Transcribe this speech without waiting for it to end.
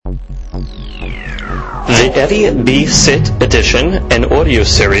The Eddie B. Sit edition and audio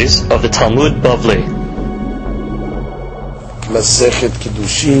series of the Talmud Bavli. Masechet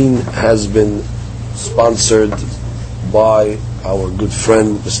Kiddushin has been sponsored by our good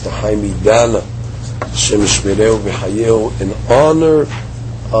friend Mr. Haimi Dana, Shem Shmireu V'Hayeu, in honor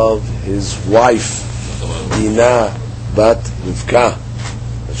of his wife Dina Bat Rivka,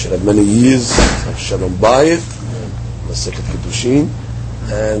 that should have many years of Shalom Bayit, Masechet Kiddushin,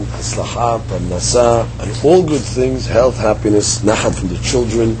 and Haslacha, Parnasa, and all good things, health, happiness, Nachat from the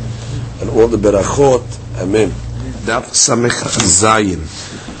children, and all the Berachot. Amen. Daf Samech Zayin.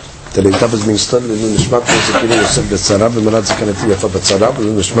 Today's daf is being studied in Nishmat Moshe Yosef Betzara, B'Merat Zekanati Yafa Betzara,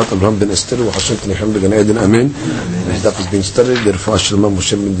 in Nishmat Abraham ben Esther, Hashem Tenicham Began Eden. Amen. Today's daf is being studied, the Refuah Shlema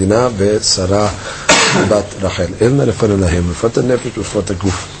Moshe ben Dina, Betzara Bat Rachel. Elna Refana Lahem, Refat HaNefesh, Refat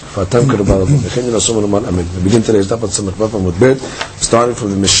HaGuf. Fatam Kerubal Adon. V'chein Yinasom Aman Amen. We begin today's daf at Samech Vav Amud Bet, starting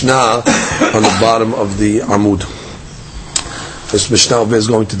from the Mishnah on the bottom of the Amud. This Mishnah is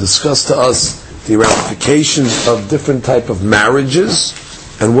going to discuss to us the ramifications of different type of marriages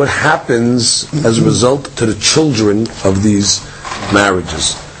and what happens as a result to the children of these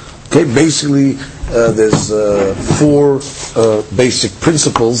marriages. Okay, basically there's four basic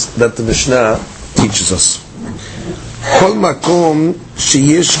principles that the Mishnah teaches us. Kol makom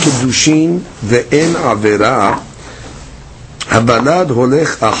sheyesh kedushin ve'en avera, habalad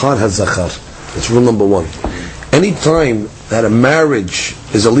holech achar hazachar. That's rule number one. Any time that a marriage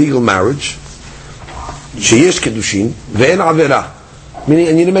is a legal marriage, sheyesh kedushin ve'en avera, meaning,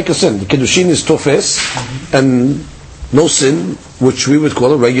 and you didn't make a sin. The Kiddushin is tofes, and no sin, which we would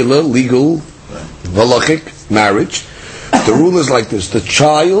call a regular, legal, halachic marriage. The rule is like this: the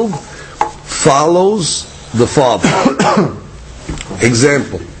child follows the father.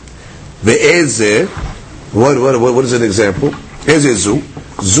 Example: ve'ezeh. What is an example? Ezeh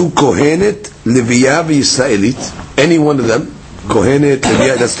zu kohenet leviya v'yisraelit. Any one of them, kohenet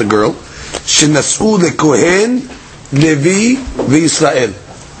leviya, that's the girl. Shenasu lekohen Levi v'Yisrael.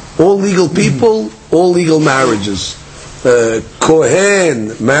 All legal people, all legal marriages.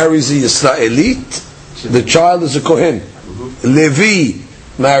 Kohen marries a Yisraelit, the child is a Kohen. Levi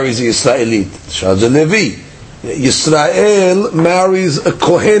marries a Yisraelit, the child is a Levi. Yisrael marries a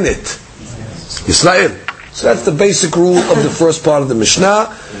Kohenet. Yisrael. So that's the basic rule of the first part of the Mishnah.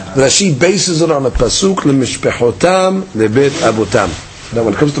 Rashi bases it on a pasuk, leMishpechotam lebet avotam. Now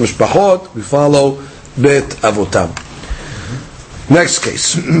when it comes to Mishpachot, we follow Bet Avotam. Next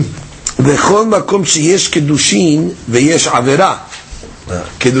case. V'chol makom sheyesh kedushin ve'yesh avera.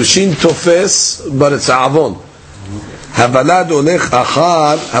 Kedushin tofes, but it's avon. Havalad olech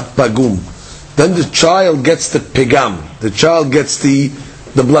achar hapagum. Then the child gets the pigam. The child gets the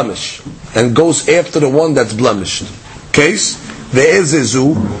blemish and goes after the one that's blemished. Case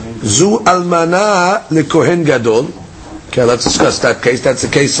ve'ezezu zu almana lekohen gadol. Okay, let's discuss that case. That's the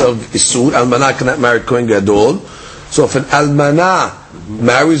case of Isur. Almanah cannot marry Kohen Gadol. So if an Almanah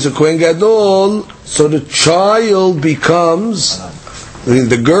marries a Kohen Gadol, so the child becomes,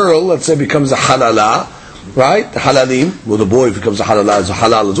 the girl, let's say, becomes a halala, right? The halalim. Well, the boy becomes a halala, is a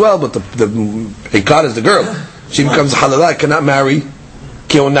halal as well, but the ikar is the girl. She becomes a halala, cannot marry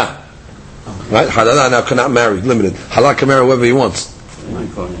Kiona. Right? Halala now cannot marry, limited. Halal can marry whoever he wants.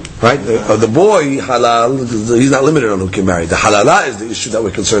 Right? The boy, halal, he's not limited on who can marry. The halala is the issue that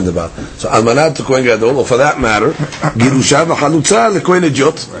we're concerned about. So, almanat to Kohen Gadol, or for that matter, girusha v'chalutza lekohen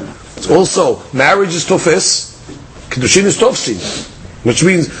idiot. Also, marriage is tofes, Kiddushin is tofsin. Which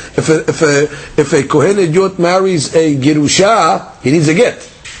means, if a Kohen idiot marries a girusha, he needs a get.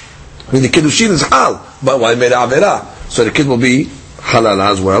 I mean, the Kiddushin is hal, but why made avera? So the kid will be halal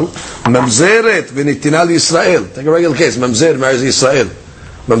as well. Mamzeret v'nitina Yisrael. Take a regular case. Mamzer marries Yisrael.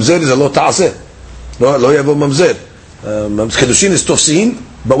 Mamzer is a lo ta'aseh. Lo yavo mamzer. Kiddushin is tofsin,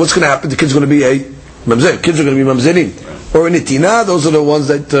 but what's going to happen? The kid's going to be a mamzer. Kids are going to be mamzerim. Or in nitina, those are the ones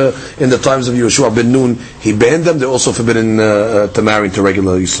that in the times of Yeshua ben Nun, he banned them. They're also forbidden to marry into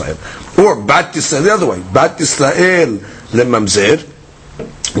regular Yisrael. Or bat Yisrael, the other way. Bat Yisrael le mamzer.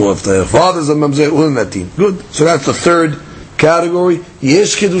 Or if the father's a mamzer, ul natin. Good. So that's the third category.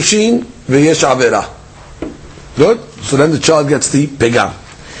 Yesh Kiddushin ve'yesh avera. Good? So then the child gets the pigam.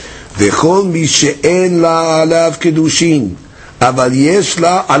 V'chol mi she'en la alav Kiddushin aval yesh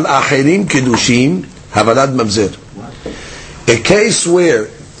la al acherim Kiddushin havalad mamzer. A case where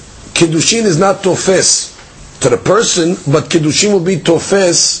Kiddushin is not tofes to the person, but Kiddushin will be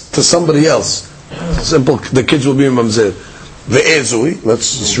tofes to somebody else. Simple, the kids will be mamzer. Ve'ezui,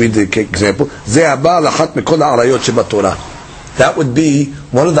 let's just read the example. Ze'aba lachat mikol ha'arayot shebatorah. That would be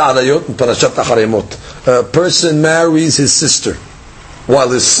one of the arayot in Parashat Acharemot. A person marries his sister, while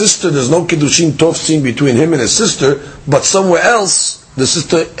his sister, there's no Kiddushin Tofsin between him and his sister, but somewhere else, the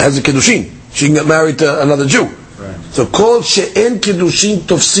sister has a Kiddushin. She can get married to another Jew. Right. So called She'en Kiddushin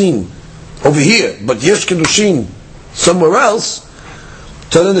Tofsin over here, but Yesh Kiddushin somewhere else.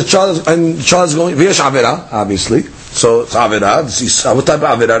 So then the child is going, V'yesh Avera, obviously. So it's Avera. What type of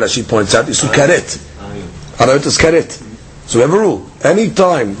Avera that she points out? It's Karet. Arayot is Karet. So we have a rule.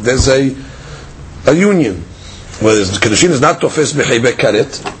 Anytime there's a union where the Kiddushin is not Tofes B'chei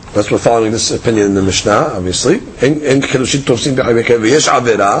Karet, that's what following this opinion in the Mishnah, obviously. In Kiddushin Tofsin B'chei Karet, V'yesh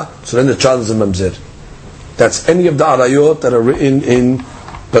Avera, so then the child is a Mamzer. That's any of the Arayot that are written in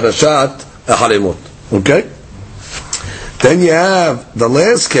Parashat Haremot. Okay? Then you have the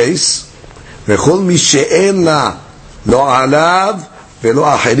last case, וכל מי שאין לה לא עליו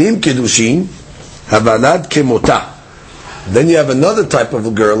ולא אחרים קידושין, הוולד כמותה. Then you have another type of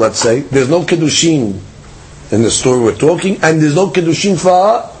a girl, let's say, there's no kiddushin in the story we're talking, and there's no kiddushin for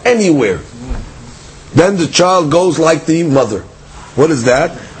her anywhere. Then the child goes like the mother. What is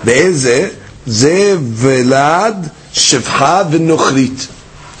that? Be'ezeh, ze velad shefha v'nochrit.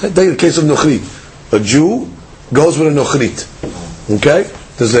 Take the case of nochrit. A Jew goes with a nochrit. Okay?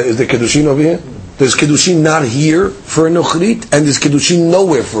 Is there kiddushin over here? There's kiddushin not here for a nochrit, and there's kiddushin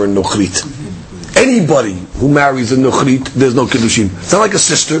nowhere for a nochrit. Anybody who marries a nochrit, there's no kiddushin. It's not like a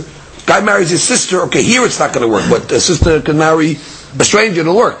sister. Guy marries his sister, okay, here it's not going to work, but a sister can marry a stranger,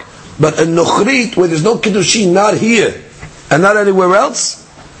 it'll work. But a nochrit, where there's no kiddushin, not here, and not anywhere else,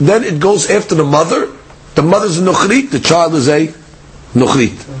 then it goes after the mother. The mother's a nochrit, the child is a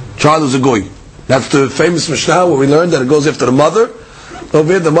nochrit. Child is a goy. That's the famous Mishnah where we learned that it goes after the mother.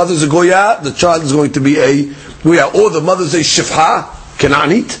 Over here, the mother's a goya, the child is going to be a goya, or the mother's a shifha,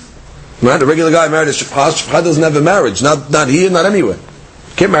 Kenanit. Right? The regular guy married a shifha. Shifha doesn't have a marriage, not here, not anywhere.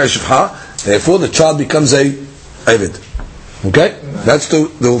 Can't marry shifha. Therefore, the child becomes a Avid. Okay? That's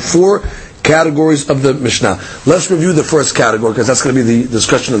the four categories of the Mishnah. Let's review the first category, because that's going to be the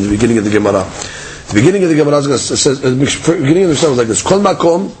discussion at the beginning of the Gemara. The beginning of the Gemara says, the beginning of the Mishnah was like this: Kol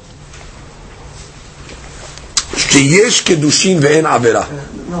makom sheyesh kedushin ve'en avera.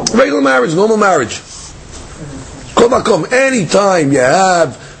 Regular marriage, normal marriage. Kol makom, anytime you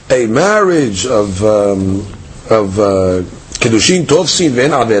have a marriage of kedushin tofsin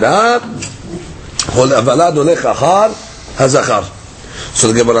ve'en avera, kol avalad olech achar hazachar.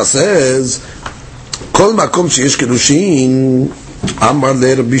 So the Gemara says, Kol makom sheyesh kedushin, Amar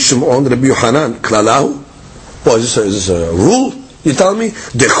le Rabbi Shimon, Rabbi Yohanan, klalahu. Well, is this a rule? You tell me?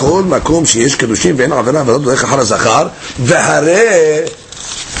 Dechol makom sheyesh kedushin ve'en avera avalad olech achar hazachar v'hareh.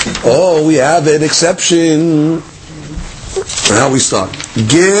 Oh, we have an exception. How we start?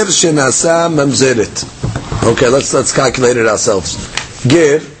 Ger shenasa mamzeret. Okay, let's calculate it ourselves.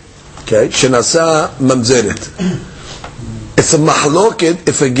 Ger, okay, shenasa mamzeret. It's a mahloket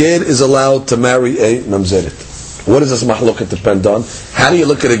if a ger is allowed to marry a mamzeret. What does this mahloket depend on? How do you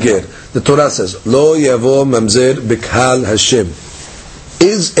look at a ger? The Torah says, Lo yavo mamzer b'khal Hashem.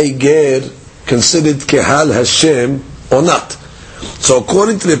 Is a ger considered kehal Hashem or not? So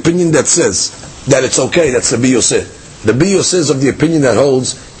according to the opinion that says that it's okay, that's the Biyoseh. The Biyoseh is of the opinion that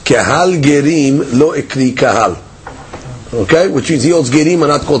holds kehal gerim lo ikri kahal. Okay? Which means he holds gerim are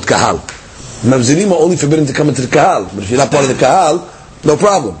not called kahal. Mamzerim are only forbidden to come into the kahal. But if you're not part of the kahal, no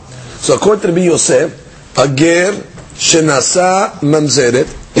problem. So according to the Biyoseh, a ger shenasa mamzeret,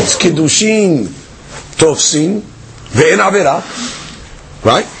 it's kiddushin tofsin ve'en avera.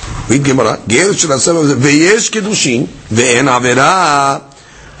 Right? Read Gemara. Ger shenasa mamzeret ve'yesh kiddushin ve'en avera.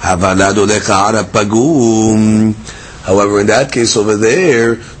 Havalad olecha ara pagum. However, in that case over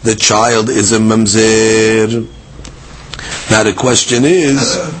there, the child is a mamzer. Now the question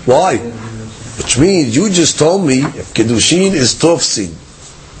is, why? Which means, you just told me, if Kiddushin is tofsin,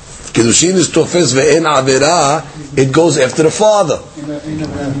 if Kiddushin is tofes ve'en avera, it goes after the father.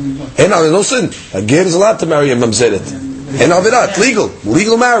 En avera, no sin. A ger is allowed to marry a mamzeret. En avera, it's legal.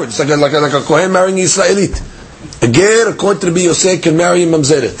 Legal marriage. It's like a Kohen marrying an Israelite. A ger, according to the Biyoseh, can marry a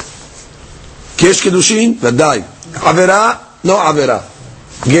mamzeret. Kesh Kiddushin, vadai. Avera, no avera.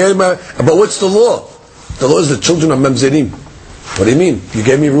 But what's the law? The law is the children of mamzerim. What do you mean? You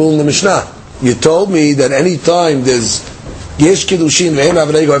gave me a rule in the Mishnah. You told me that any time there's yesh kiddushin ve'en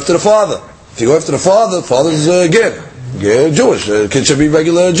avera, you go after the father. If you go after the father, father's ger. Ger, Jewish. Kid should be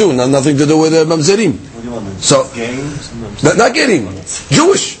regular Jew. Nothing to do with mamzerim. So, not gerim.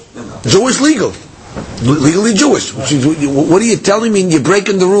 Jewish. Jewish legal. Legally Jewish. What are you telling me? You're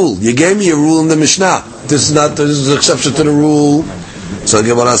breaking the rule. You gave me a rule in the Mishnah. This is an exception to the rule. So the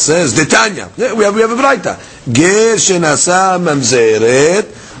Gemara says, Detanya. We have a braita. Ger shenasa mamzeret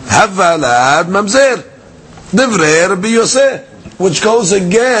havalad mamzer. Divrei Rabbi Yoseh. which goes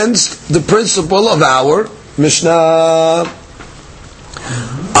against the principle of our Mishnah.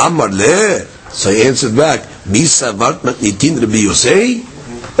 Amar le. So he answered back, Misavart matnitin Rabbi Yosei?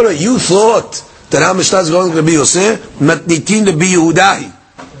 You thought that our Mishnah is going to Rabbi Yosei? Matnitin Rabbi Yehudahi.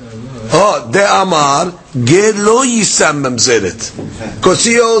 Oh, de Amar, ger lo yisam mamzeret. Because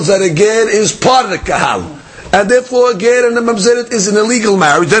he holds that a ger is part of the kahal. And therefore a ger and a mamzeret is an illegal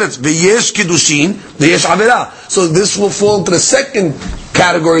marriage. Then it's v'yesh kiddushin, v'yesh avera. So this will fall into the second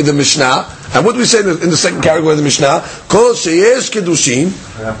category of the Mishnah. And what do we say in the second category of the Mishnah? Kol sheyesh kiddushin,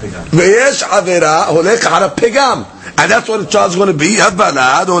 v'yesh avera, holech har pegam. And that's what the child's going to be.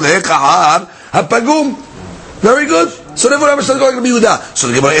 Habalad, holech har pagum. Very good. So therefore, I'm going to be Yehuda. So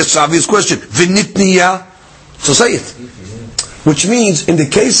the Gemara asks the obvious question: V'nitniya. So say it. Which means, in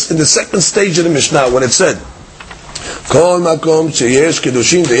the second stage of the Mishnah, when it said, "Kol makom sheyesh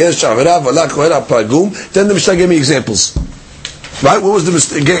kiddushin veyesh avera v'la kohen ha'pagum," then the Mishnah gave me examples. Right? What was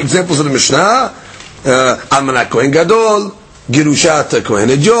the examples of the Mishnah? Almanat kohen gadol, girushat kohen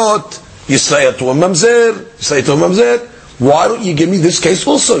idiot, Yisrael to a mamzer. Why don't you give me this case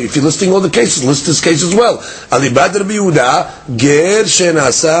also? If you're listing all the cases, list this case as well. Alibad Rabbi Yehuda, ger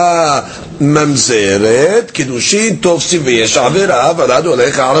shenasa mamzeret, kiddushin tovsi v'yesh avera, v'alad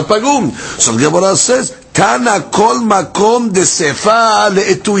olech ha'ar pagum. So the Gemara says, Tana kol makom de sefa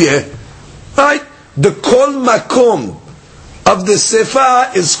le'etuyeh. Right? The kol makom of the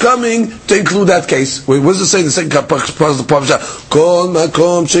sefa is coming to include that case. Wait, what does it say in the second part of the Parasha? Kol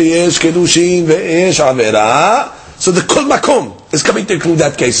makom sheyesh kiddushin v'yesh avera. So the kol makom is coming to include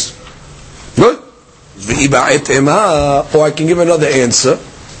that case. Good? Or I can give another answer.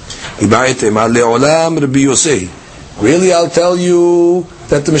 Really, I'll tell you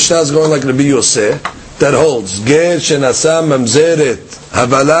that the Mishnah is going like Rabbi Yosef, that holds ger shenasa mamzeret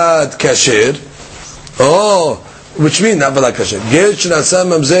havalad kasher. Oh, which means havalad kasher. Ger shenasa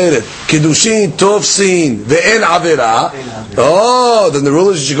mamzeret kiddushin tovsin ve'en avera. Oh, then the rule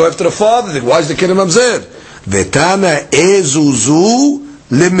is you should go after the father. Why is the kid a mamzer? Vetana ezuzu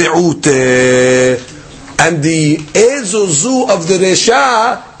lemi'ute. And the ezuzu of the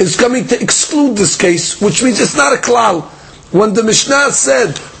Resha is coming to exclude this case, which means it's not a klal. When the Mishnah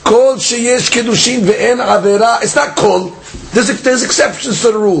said, Kol sheyesh kiddushin ve'en avera, it's not kol. There's exceptions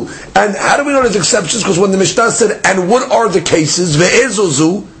to the rule. And how do we know there's exceptions? Because when the Mishnah said, and what are the cases?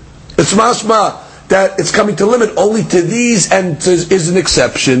 Ve'ezuzu, it's mashma that it's coming to limit only to these, and is an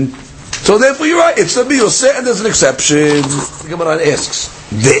exception. So therefore you're right, it's Rabbi Yosef and there's an exception. The Gemara asks,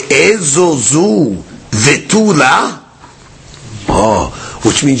 Ve'ezozu vetula? Oh,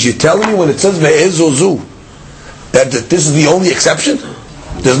 which means you're telling me when it says Ve'ezozu that this is the only exception?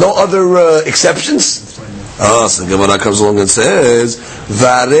 There's no other exceptions? Oh, so the Gemara comes along and says,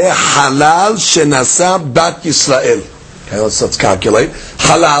 Vare halal shenasa bat Yisrael. Okay, let's calculate.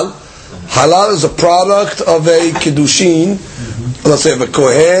 Halal. Halal is a product of a kiddushin. Let's say of a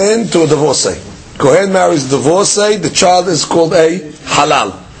kohen to a divorcee. Kohen marries a divorcee, the child is called a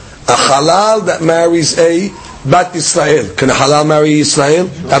halal. A halal that marries a bat Yisrael. Can a halal marry Yisrael?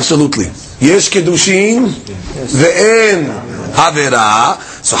 Absolutely. Yesh kiddushin ve'en avera.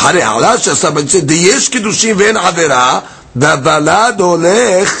 So hare halal shasa, but the yesh kiddushin ve'en avera, v'balad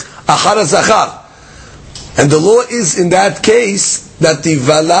olech achar zachar. And the law is in that case that the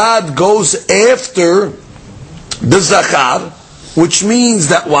valad goes after the zachar, which means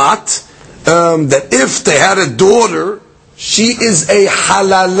that what? That if they had a daughter, she is a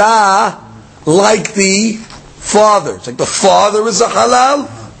halala like the father. It's like the father is a halal,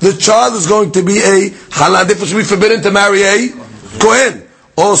 the child is going to be a halal. Therefore, should be forbidden to marry a kohen.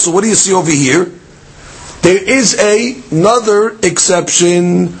 Also, what do you see over here? There is another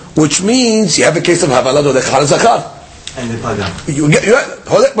exception, which means you have a case of havalad olech har zachar. And the pagam.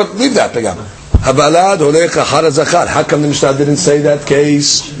 But leave that pagam. Havalad olech har zachar. How come the Mishnah didn't say that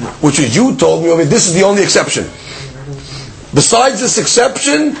case? Which is, you told me over. This is the only exception. Besides this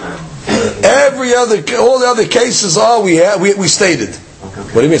exception, all the other cases are we stated.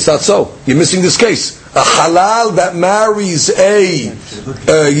 What do you mean it's not so? You're missing this case. A halal that marries a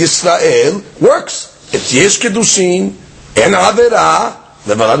Yisrael works. It's yesh kiddushin and avera.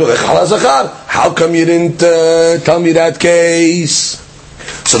 How come you didn't tell me that case?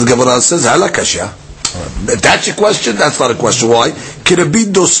 So the Gemara says, halakasha. That's your question? That's not a question. Why? Kirabi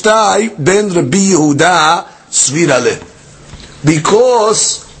dostai ben Rabbi Yehuda svirale.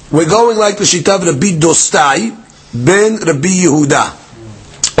 Because we're going like the shita of Rabbi dostai ben Rabbi Yehuda.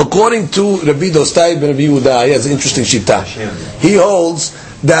 According to Rabbi dostai ben Rabbi Yehuda, he has an interesting shita. He holds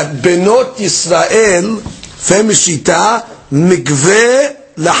that benot Yisrael fem shita mikveh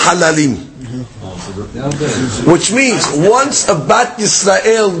lahalalim. Which means, once a Bat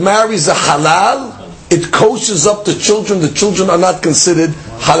Yisrael marries a halal, it coaches up the children are not considered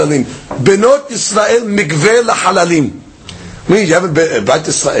halalim. Benot Yisrael mikveh lahalalim. Means you have a Bat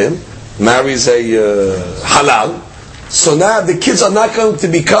Yisrael, marries a halal, so now the kids are not going to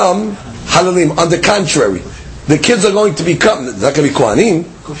become halalim. On the contrary, the kids are going to become, they're not going to be kohanim,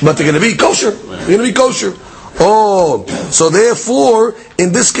 but they're going to be kosher. They're going to be kosher. Oh, so therefore,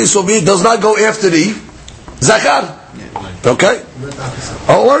 in this case over here, it does not go after the zakar. Okay?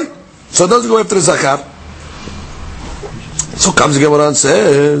 Alright? So it doesn't go after the zakar. So comes the Gemara and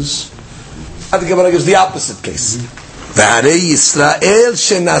says, the Gemara gives the opposite case. V'harei Yisrael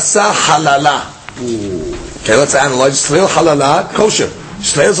shenasa halala. Okay, let's analyze. Yisrael halala, kosher.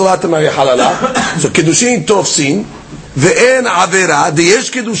 Yisrael is allowed to marry halala. So Kiddushin tofsin. Ve'en avera,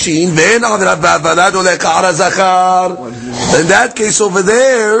 deyesh Kiddushin, ve'en avera, v'avalad oleh ka'ara zakar. In that case over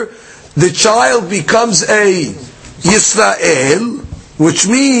there, the child becomes a Yisrael, which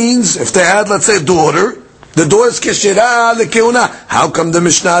means, if they had, let's say, a daughter, the daughter is keshira lekeuna. How come the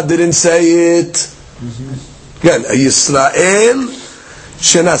Mishnah didn't say it? Again, a Yisrael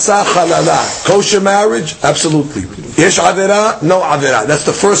shenasa halala. Kosher marriage? Absolutely. Yesh avera? No avera. That's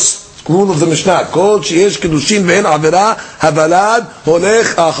the first rule of the Mishnah. Kol sheyesh Kiddushin ve'en avera, havalad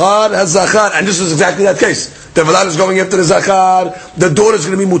holech achar hazachar. And this is exactly that case. The havalad is going after the zachar. The daughter is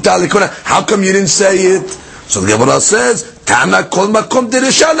going to be mutar lekeuna. How come you didn't say it? So the Gemara says, Tana kol makom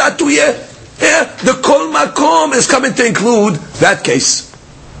deresha la'atuyeh. Yeah, the kol makom is coming to include that case.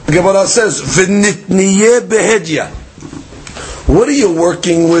 The Gemara says, "V'nitniyeh behedya." What are you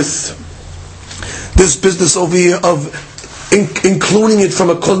working with? This business over here of including it from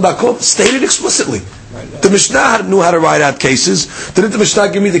a kol makom, stated explicitly. The Mishnah knew how to write out cases. Didn't the Mishnah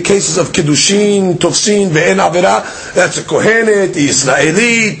give me the cases of Kiddushin, Tofsin, Ve'en Avera? That's a Kohenet, a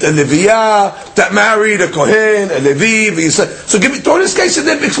Yisraelit, a Leviyah, that married a Kohen, a Levi, so give me, throw this case in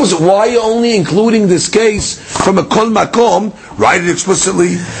there explicitly. Why are you only including this case from a Kol Makom? Write it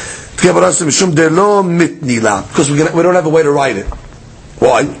explicitly. Because we don't have a way to write it.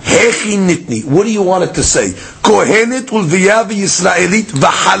 Why? Hechi nitni. What do you want it to say? Kohenet ulviyah v'Yisraelit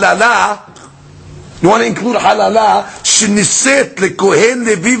v'halala. You want to include halala, sheniset lekohen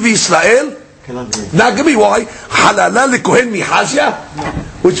levi v'Yisrael? Not give me why. Halala lekohen mihazia?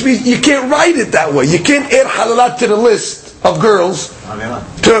 Which means you can't write it that way. You can't add halala to the list of girls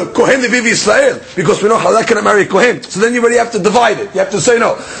to kohen levi v'Yisrael, because we know halala cannot marry a kohen. So then you already have to divide it. You have to say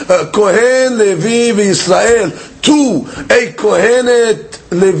no. Kohen levi v'Yisrael to a kohenet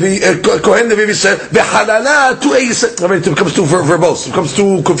levi, kohen levi v'Yisrael, v'halala to a Yisrael. I mean, it becomes too verbose. It becomes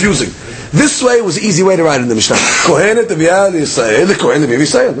too confusing. This way was the easy way to write it in the Mishnah. Kohenet Leviyah Yisrael, the Kohen Levi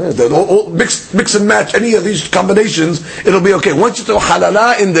Yisrael. All mix and match any of these combinations, it'll be okay. Once you throw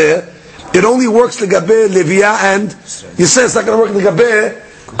halala in there, it only works legabe Leviyah and Yisrael. It's not going to work legabe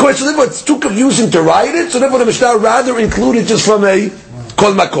Kohen. So therefore, it's too confusing to write it. So therefore, the Mishnah rather include it just from a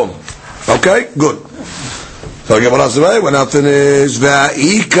kol makom. Okay, good. So Gemara says, when I finish,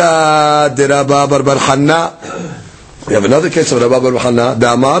 Va'ika de Rabba bar bar Hanna. We have another case of Rabba bar Hanna.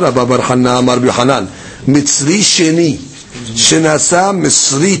 Da'amar Rabba bar Hanna Amar B'Yochanan. Mitzri sheni shenasa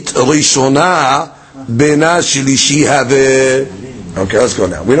misrit rishona bena shilishi have. Okay, let's go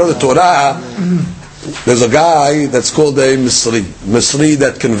now. We know the Torah. There's a guy that's called a Misri. Misri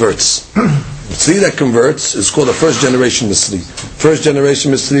that converts. Misri that converts is called a first generation Misri. First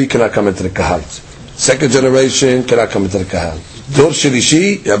generation Misri cannot come into the Kahal. Second generation cannot come into the Kahal. Dor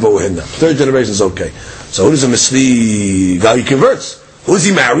shilishi yavo henna. Third generation is okay. So who does a Misri guy he converts? Who does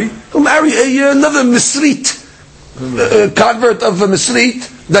he marry? He'll marry another Misrit, convert of a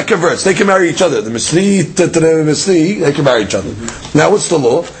Misrit that converts. They can marry each other. The Misrit to the Misri, they can marry each other. Now what's the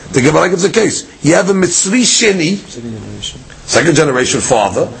law? The Gemara gives a case. You have a Misri Sheni, second generation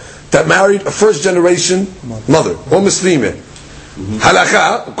father, that married a first generation mother, or Misrime.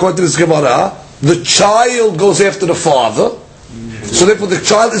 Halakha, according to this Gemara, the child goes after the father, so therefore the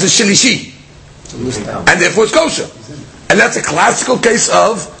child is a Shilishi. And therefore it's kosher. And that's a classical case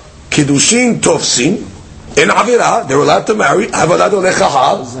of Kiddushin Tofsin in Avira. They were allowed to marry Havalad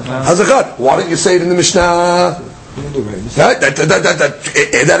Olechahar Hazakar. Why don't you say it in the Mishnah? That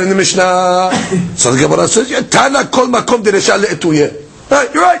in the Mishnah. So the Gemara says, Tana kol makom de resha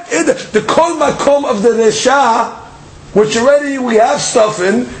le'etuyeh. You're right. The kol makom of the resha, which already we have stuff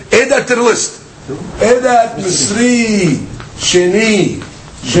in, add that to the list. Add that Misri, Sheni,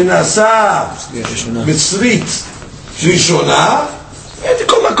 Shenasa, Mitzrit, Rishona, and the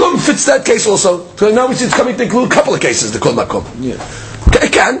Kol Makom fits that case also. So now we see it's coming to include a couple of cases, the Kol Makom. Okay,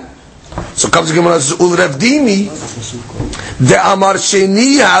 it can. So comes the Gemara and says, Ul Rav Dimi, the Amar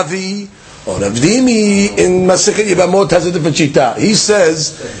Sheni Havi, Or Rav Dimi in Masechet Yevamot has a different shita. He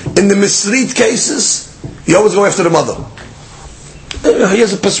says, in the misread cases, you always go after the mother. He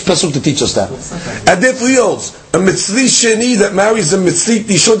has a pasuk to teach us that. And therefore he holds, a mitzri sheni that marries a mitzri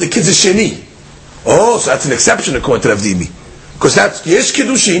tishon, the kid's a sheni. Oh, so that's an exception according to Rav Dimi. Because that's, yesh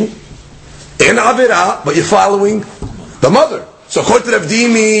kiddushin, in avera, but you're following the mother. So according to Rav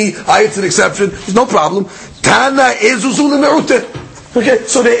Dimi, it's an exception. There's no problem. Tana ezuzu leme'ute. Okay,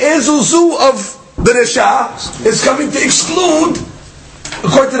 so the ezuzu of the resha is coming to exclude,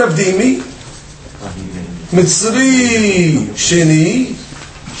 according to Rav Dimi, Mitzri Sheni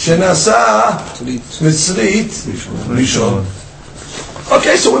Shenasa Mitzrit Rishon.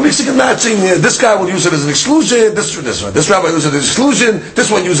 Okay, so we're mixing and matching. This guy will use it as an exclusion. This rabbi will use it as an exclusion. This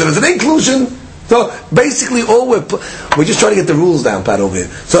one uses it as an inclusion. So basically, all we're just trying to get the rules down, Pat, over here.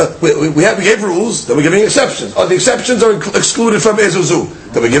 So we gave rules, then we're giving exceptions. Oh, the exceptions are excluded from Ezuzu.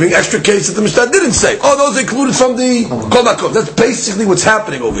 Then we're giving extra cases that the Mishnah didn't say. Oh, those are included from the Kol Makom. That's basically what's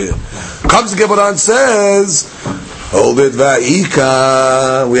happening over here. Comes the Gemara and says, hold it,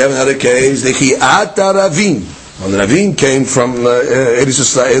 Va'ika. We haven't had a case. Nechi'ata Ravin. When the Ravin came from Eretz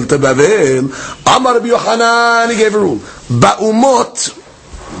Yisrael to Babel, Amar Rabbi Yochanan, he gave a rule. Ba'umot,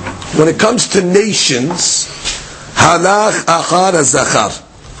 when it comes to nations, halach achar hazachar.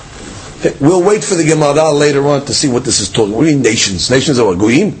 We'll wait for the Gemara later on to see what this is talking. What do you mean nations? Nations are what?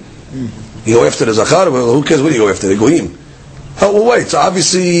 Goyim? You go after the zachar? Well, who cares what you go after? The goyim. Oh, well, wait. So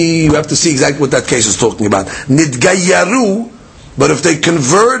obviously you have to see exactly what that case is talking about. Nidgayaru, but if they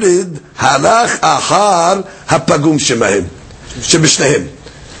converted, halach achar hapagum shemahim. Shebishnehim.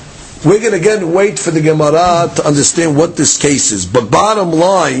 We're going to again wait for the Gemara to understand what this case is. But bottom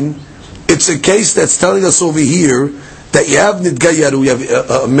line, it's a case that's telling us over here that you have nidgayaru, you have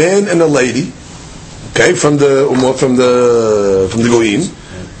a man and a lady, okay, from the goyim.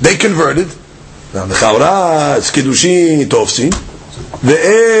 They converted. Now the Chaura, it's Kiddushin, Tovsin,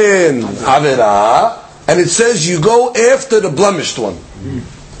 ve'en avera, and it says you go after the blemished one.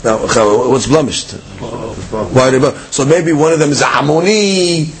 Now, what's blemished? Why? So maybe one of them is a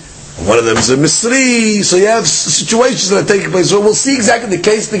Amoni. One of them is a Misri, so you have situations that are taking place. So we'll see exactly the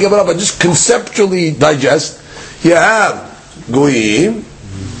case to give it up, but just conceptually digest. You have Goyim,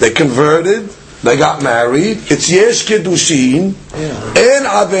 they converted, they got married, it's Yesh Kiddushin, and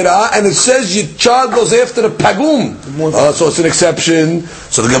Avera, and it says your child goes after the Pagum. So it's an exception.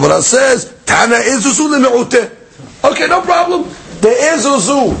 So the Gemara says, Tana Ezuzu le'me'ute. Okay, no problem. The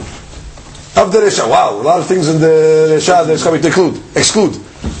Ezuzu of the Resha. Wow, a lot of things in the Resha that's coming to exclude.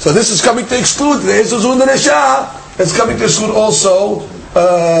 So this is coming to exclude the Ezuzu in the Resha. It's coming to exclude also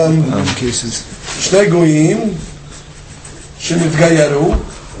cases. Shnei Goyim Shenitgayaru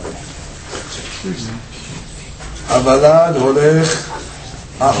Avalad Holech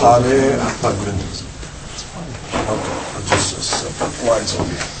Achare Apagrim. Okay, I'll just put lines over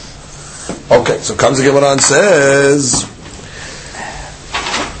here. Okay, so comes the Gemara and says,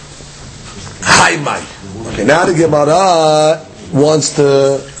 Hi, Mai. Okay, now the Gemara wants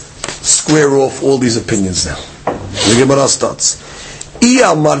to square off all these opinions now. The Gemara starts.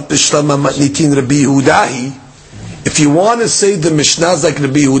 If you want to say the Mishnah is like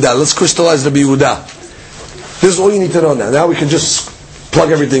Rabbi Yehuda, let's crystallize Rabbi Yehuda. This is all you need to know now. Now we can just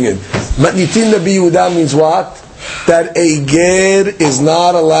plug everything in. Matnitin Rabbi Yehuda means what? That a ger is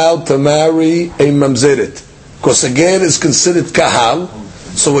not allowed to marry a mamzeret. Because a ger is considered kahal.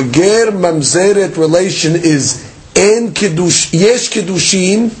 So a ger mamzeret relation is en kiddush, yesh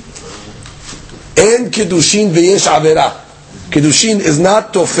kiddushin, en kiddushin veyesh avera. Kiddushin is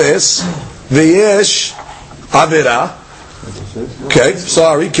not tofes, veyesh avera. Okay,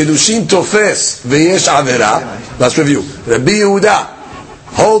 sorry, kiddushin tofes, veyesh avera. Let's review. Rabbi Yehuda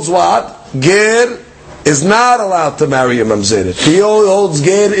holds what? Ger is not allowed to marry a mamzeret. He holds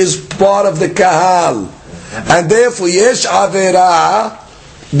ger is part of the kahal. And therefore, yesh avera,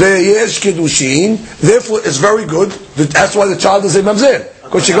 the yesh kiddushin, therefore it's very good. That's why the child is a mamzer,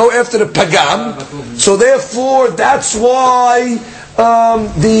 because you go after the pagam. So therefore, that's why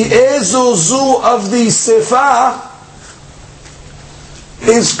the ezuzu of the sefa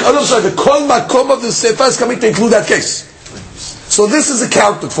is, the kol makom of the sefa is coming to include that case. So this is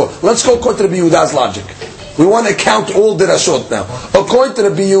accounted for. Let's go according to Rabbi Yehuda's logic. We want to count all dirashot now. According to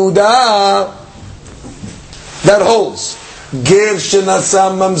Rabbi Yehuda, that holds ger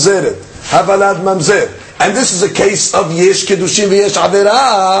shenasa mamzeret, havalad mamzer, and this is a case of yesh kiddushin v'yesh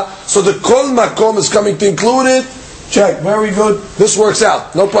avera. So the kol makom is coming to include it. Check, very good. This works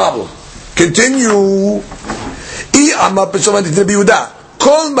out, no problem. Continue. I amar peshavanti Rabbi Yehuda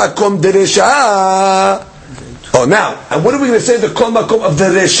kol makom deresha. Oh, now, and what are we going to say? The kol makom of the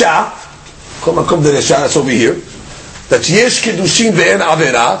resha. Kol makom deresha, that's over here. That's yesh kedushin ve'en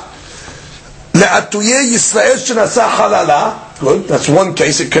avera. Le'atuye Yisrael shenasa halala. Good, that's one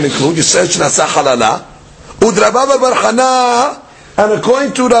case it can include. Yisrael shenasa halala. Ud Rabba bar Chana, and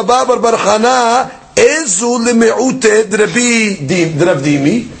according to Rabba bar Chana, ezu leme'ute Rav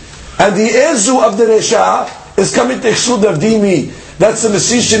Dimi, and the ezu of the resha is coming to exclude Rav Dimi. That's the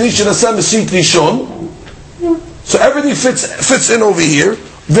Mesit Sheni shenasa Mesit Rishon. So everything fits in over here.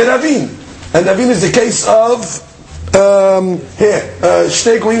 Ve'Ravin, and Ravin is the case of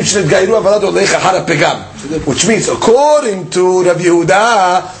which means according to Rabbi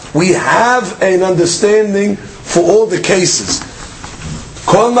Yehuda we have an understanding for all the cases.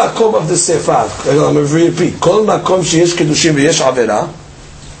 Kol makom of the sefer, I'm going to repeat, Kol makom sheyesh kedushin veyesh avera.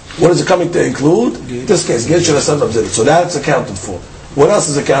 What is it coming to include? This case, so that's accounted for. What else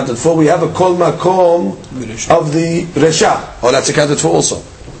is accounted for? We have a kol makom of the resha. Oh, that's accounted for also.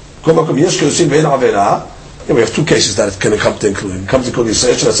 Kol makom yesh kedushin veyesh avera. We have two cases that it can come to include. It comes to include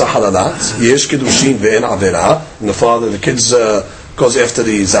Yisrael Shenasa Halala, Yesh Kiddushin Ve'en Avera, and the father, the kids goes after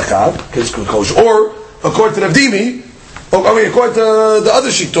the Zakat, kids go kosher. Or, according to Rav Dimi, according to the other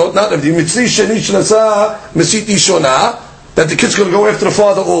Shittot, not Rav Dimi, Mitzri Sheni Shenasa Mesit Ishona, that the kid's going to go after the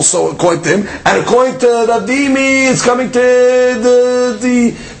father also, according to him. And according to Rav Dimi, it's coming to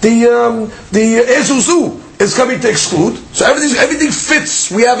the Ezuzu, is coming to exclude. So everything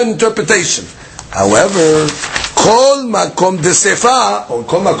fits. We have an interpretation. However, kol makom desefa, or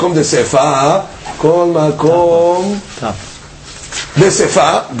kol makom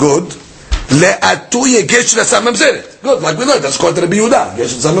desefa, good. Le'atu yegesh l'asam mamzeret. Good, like we learned, that's called Rabbi Yehuda,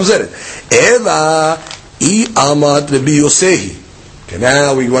 yegesh l'asam mamzeret. Ela I amat Rabbi Yosehi. Okay,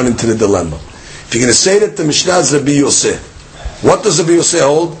 now we run into the dilemma. If you're going to say that the Mishnah is Rabbi Yoseh, what does Rabbi Yoseh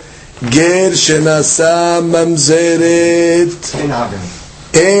hold? Ger shenasa mamzeret.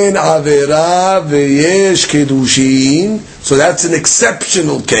 En avera veyesh kedushin. So that's an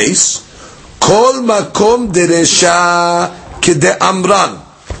exceptional case. Kol makom deresha kede amran.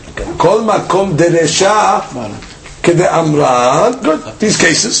 Kol makom deresha kede amran. Good. These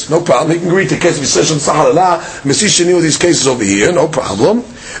cases, no problem. You can read the case of Yisrael Sahalala, Mesit Sheni with these cases over here, no problem.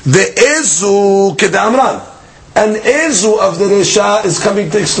 The ezu kede amran. An ezu of the resha is coming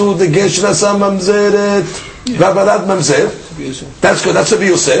to exclude the gesh nasa mamzeret, rabarat mamzer. That's good. That's Rabbi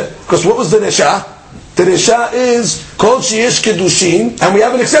Yosef. Because what was the resha? The resha is called sheyesh kedushin, and we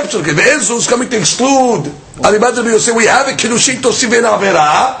have an exception. The ezu is coming to exclude. Alibat Rabbi Yosef, we have a kedushin tosivin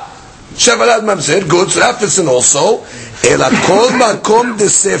avera, shavarat mamzer. Good. So that fits in also. Ela kol makom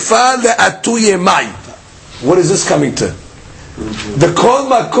desefa le'atu yemai. What is this coming to? The kol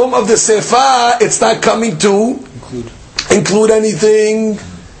makom of the sefa, it's not coming to include anything.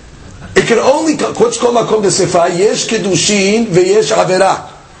 It can only, what's called makom de sefa? Yesh kedushin veyesh avera.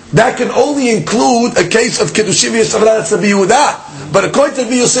 That can only include a case of kedushin veyesh avera. That's Rabbi Yehuda. But according to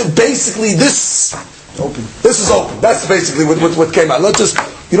Rabbi Yosef, basically this is open. That's basically what came out. Let's just,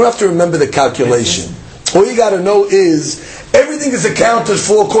 you don't have to remember the calculation. All you got to know is everything is accounted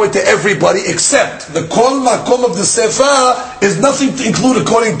for according to everybody except the kol makom of the sefa is nothing to include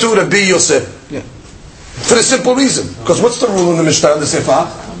according to Rabbi Yosef. Yeah. For the simple reason, because what's the rule in the Mishnah in the sefa?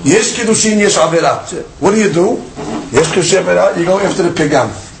 Yesh kedushin, yesh avera. What do? Yesh kedushin avera, you go after the pigam.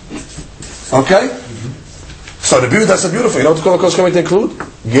 Okay? So the beauty, that's beautiful. You know what the kol is coming to include?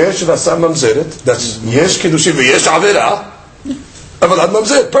 Yesh v'asam mamzeret. That's yesh kedushin v'yesh avera. Avalad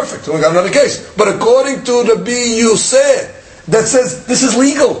mamzer. Perfect. We got another case. But according to Rabbi Yosef, that says this is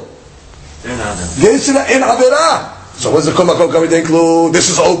legal. Yesh in avera. So what's the kol makom coming to include? This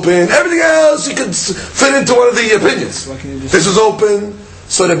is open. Everything else you can fit into one of the opinions. This is open.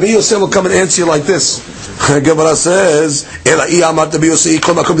 So Rabbi Yosef will come and answer you like this. Gemara says, "Ela iyamat Rabbi Yosef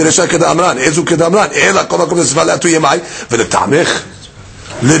kol makom deresha keda amran, ezu keda amran, ela kol makom desva le'atu yemai, v'letamich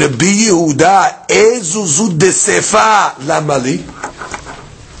leRabbi Yehuda ezu zu desefa lamali."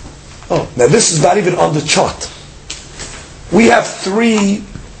 Oh, now this is not even on the chart. We have three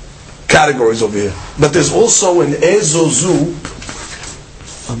categories over here, but there's also an ezozu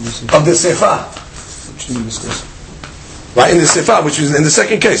of the sefa. Right, in the sefa, which is in the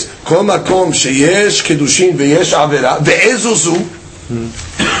second case. Kol makom sheyesh kedushin veyesh avera ve'ezuzu.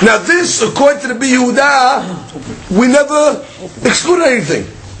 Now this, according to the Rabbi Yehuda, we never excluded anything.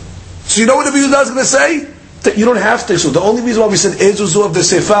 So you know what the Rabbi Yehuda is going to say? That you don't have to exclude. The only reason why we said ezuzu of the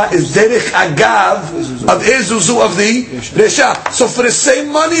sefa is derech agav of ezuzu of the resha. So for the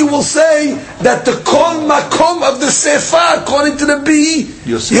same money, we'll say that the kol makom of the sefa, according to the Rabbi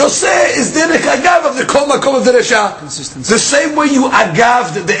Yosef, is derech agav of the kol makom of the resha. The same way you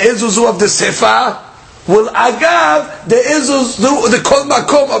agaved the ezuzu of the sefa Well, agav, there is the kol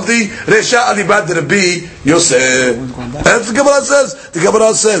makom of the Resha Alibad Rabbi Yosef. That's the Gemara says. The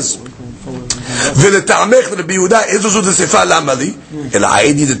Gemara says, ולטעמך רבי יהודה איזוזו דספה למה לי? אלא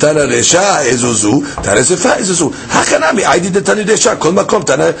עיידי דתנא רשע איזוזו תנא ספה איזוזו הכנמי עיידי דתנא רשע כל מקום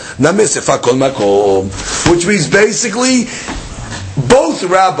תנא נמי ספה כל מקום. Which means basically both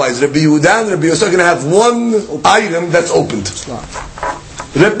rabbis, Rabbi Yehuda and Rabbi Yosef, are going to have one item that's opened.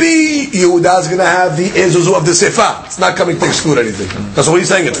 Rabbi Yehuda is going to have the ezuzu of the sefa. It's not coming to exclude anything. That's what he's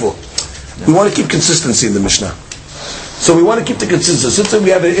saying it for. We want to keep consistency in the Mishnah. So we want to keep the consistency. Since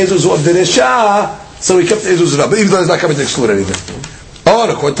we have the ezuzu of the resha, so we kept the ezuzu of, even though it's not coming to exclude anything. Oh,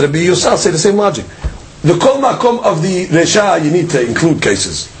 and according to Rabbi Yosef, say the same logic. The kol makom of the resha, you need to include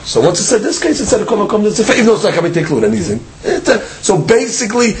cases. So once it said this case, it said the kol makom of the sefa, even though it's not coming to include anything. So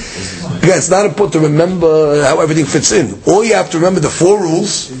basically, again, it's not important to remember how everything fits in. All you have to remember the 4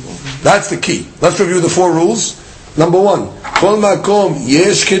 rules. That's the key. Let's review the 4 rules. Number 1, kol makom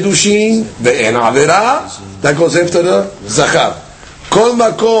yesh Kiddushin ve'en avera. That goes after the zachar. Kol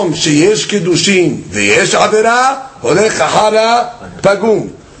makom sheyesh Kiddushin ve'yesh avera holech achara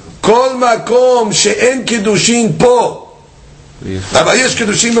pagum. Kol makom she'en Kiddushin po. But yesh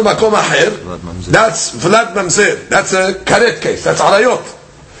Kiddushin b'makom acher. That's v'lat mamzer. That's a karet case. That's arayot.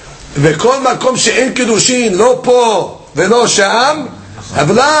 Ve'kol makom she'en Kiddushin lo po ve'lo sham.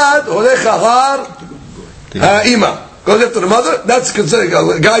 Havlad holech achar ha'ima. Goes after the mother. That's considered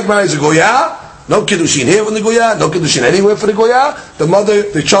a guy marries a goya. No Kiddushin here from the goya. No Kiddushin anywhere for the goya. The mother,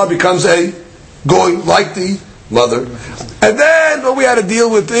 the child becomes a goy like the mother. And then what we had to deal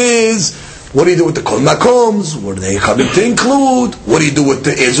with is, what do you do with the kol makoms? What are they coming to include? What do you do with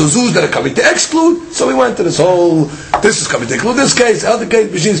the ezuzus that are coming to exclude? So we went to this whole, this is coming to include this case, other case,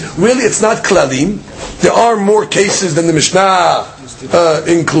 which means really it's not klalim. There are more cases than the Mishnah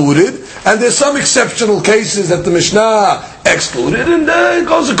included, and there's some exceptional cases that the Mishnah excluded, and it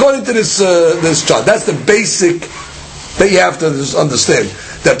goes according to this chart. That's the basic that you have to understand,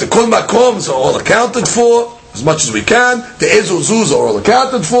 that the kol makoms are all accounted for as much as we can. The ezuzuz are all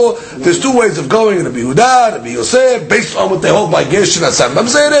accounted for. There's 2 ways of going in Rabbi Yehuda, Rabbi Yosef, based on what they hold by Geshin and Sam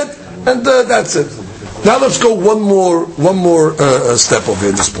Mamzeret, and that's it. Now let's go one more step over here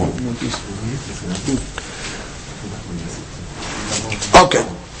at this point. Okay.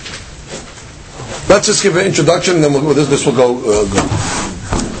 Let's just give an introduction, and then this will go.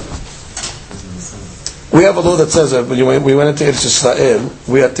 We have a law that says that when we went into Eretz Yisrael,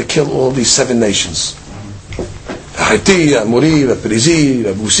 we had to kill all these 7 nations. Haiti, Amori, Perizi,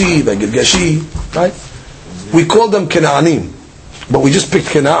 Abusi, Girgashi, right? We call them Canaanim, but we just picked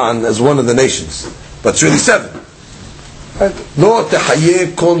Canaan as one of the nations. But it's really 7. Right? Lo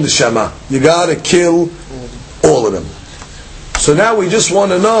tehaye kol neshama. You gotta kill all of them. So now we just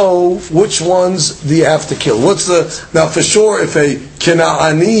want to know which ones do you have to kill. Now for sure, if a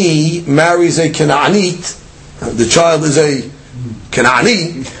Kanaani marries a Kanaanit, the child is a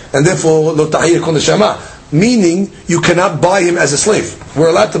Kanaani, and therefore lo tahiyya kol neshama, meaning you cannot buy him as a slave. We're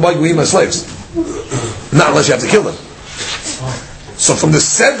allowed to buy him as slaves, not unless you have to kill them. So from the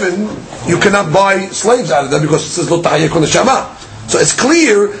 7, you cannot buy slaves out of them because it says lo tahiyya kol neshama. So it's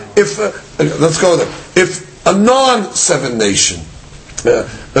clear if let's go there. If a non-7 nation, a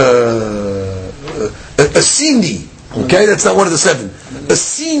Sini, okay, that's not one of the 7. A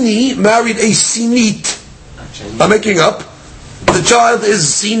Sini married a Sinit. I'm making up. The child is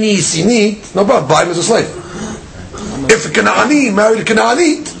Sinit, no problem, buy him as a slave. If a Kanaani married a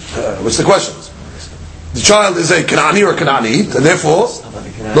Kanaanit, what's the question? The child is a Kanaani or a Kanaanit, and therefore,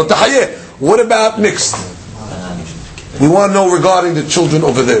 lo tahayeh. What about mixed? We want to know regarding the children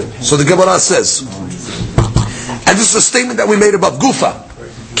over there. So the Gemara says, and this is a statement that we made above, Gufa.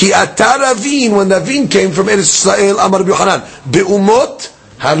 Ki ata Ravin, when Ravin came from Eretz Yisrael, Amar Rabbi Yochanan, Be'umot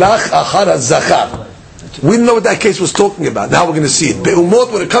halach achar ha-zachar. We didn't know what that case was talking about. Now we're going to see it.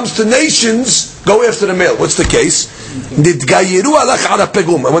 Be'umot, when it comes to nations, go after the male. What's the case? Nidgayiru halach ala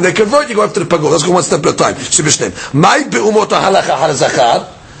pegum. And when they convert, you go after the pegum. Let's go one step at a time. Shibishneim. Mai be'umot halach achar ha-zachar.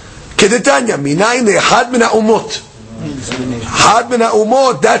 Kedetanya, minayin had min ha'umot. Had min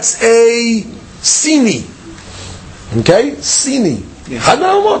ha'umot, that's a Sini. Okay? Sini. Had min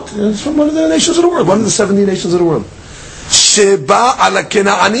ha'umot. It's from one of the nations of the world. One of the 70 nations of the world. Sheba ala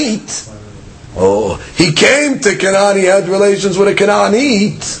Kenaanit. Oh, he came to Canaan, he had relations with a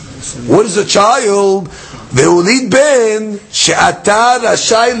Canaanite. What is a child? Ve'ulid ben she'ata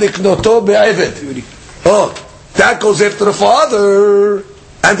rashay liknoto be'eved. Oh, that goes after the father.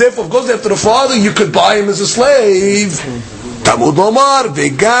 And therefore, if it goes after the father, you could buy him as a slave. Talmud Lomar,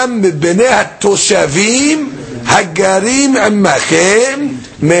 ve'gam mibnei ha'toshavim hagarim ammachem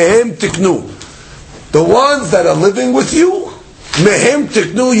mehem tiknu. The ones that are living with you, mehem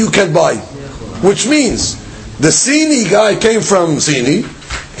tiknu, you can buy. Which means, the Sini guy came from Sini,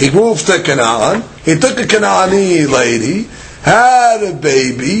 he moved to Canaan, he took a Canaanese lady, had a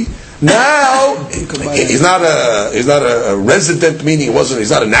baby. Now he's not a resident, meaning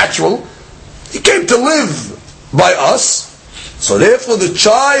he's not a natural. He came to live by us. So therefore, the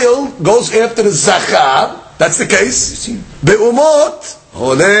child goes after the zachar. That's the case. Be'umot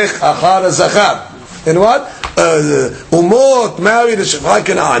holech achar zachar. And what? Umot married a shefach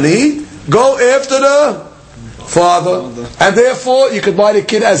Canaani, go after the father, and therefore you could buy the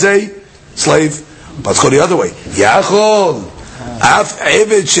kid as a slave. But let's go the other way. Yachol af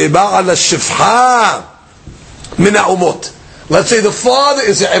eved sheba ala shefcha min ha'umot. Let's say the father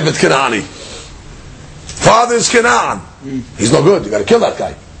is a eved Canaani. Father is Canaan. He's no good. You got to kill that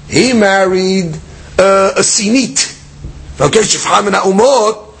guy. He married a sinit. Okay, shefcha min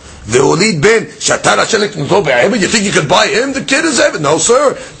ha'umot. Ve'olid ben shatar ashelek nito be'eved. You think you could buy him? The kid is eved. No,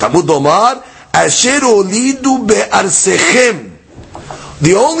 sir. Talmud Omar. Asher olidu be'arsechem.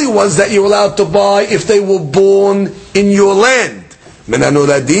 The only ones that you're allowed to buy if they were born in your land. Min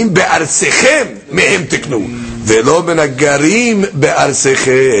hanoladim be'arsechem mehem tiknu. Ve'lo min hagarim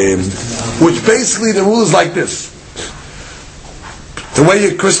be'arsechem. Which basically the rule is like this. The way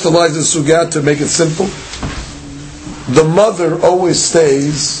you crystallize the sugya to make it simple, the mother always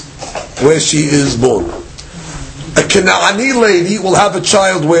stays where she is born. A Canaanite lady will have a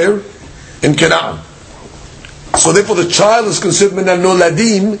child where? In Canaan. So therefore the child is considered min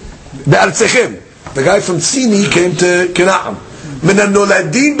hanoladim be'arsechem. The guy from Sini came to Canaan. Min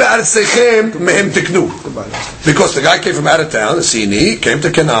hanoladim be'arsechem mehem tiknu. Because the guy came from out of town, Sini, came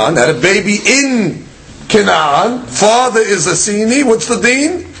to Canaan, had a baby in Canaan. Father is a Sini. What's the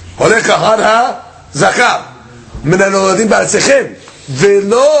deen? Holech achar ha'zachar. Min hanoladim be'arsechem.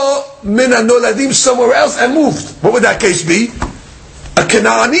 Velo min hanoladim somewhere else and moved. What would that case be? A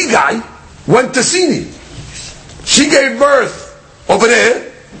Canaanite guy went to Sini. She gave birth over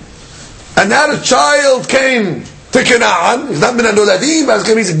there, and now the child came to Canaan. He's not min hanoladim, but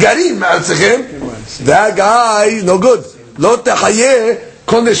he's a garim ma'atzechem. That guy, no good. Lo techayeh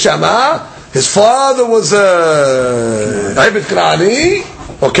kol neshama. His father was a Ibn Canaani,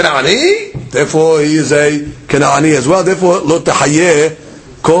 or Canaani, therefore he is a Canaani as well. Therefore, lo techayeh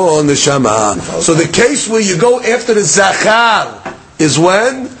kol neshama. So the case where you go after the zachar is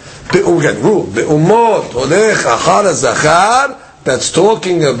when? Again, rule. Be'umot holech achar zachar. That's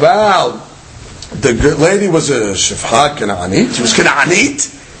talking about the lady was a shefcha Canaanit. She was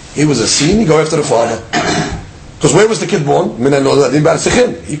Canaanit. He was a Sini. Go after the father. Because where was the kid born? Min hanoladim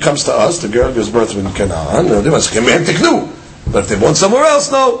be'arsechem. He comes to us. The girl gives birth in Canaan. But if they born somewhere else,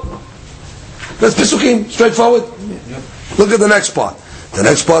 no. That's Pesukim. Straightforward. Look at the next part. The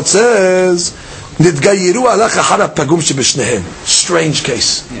next part says, Nitgayiru alach achar pagum shebeshnehem. Strange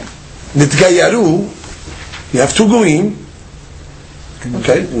case. Nitgayaru, you have two goyim.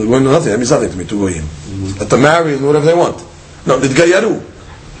 Okay, nothing. That means nothing to me. Two goyim. Let them marry and whatever they want. No, nitgayaru.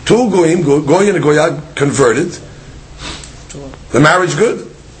 Two goyim, goy and a goya converted. The marriage good?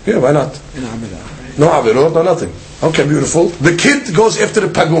 Yeah, why not? No avirot, no nothing. Okay, beautiful. The kid goes after the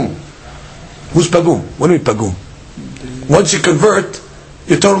pagum. Who's pagum? What do you mean pagum? Once you convert,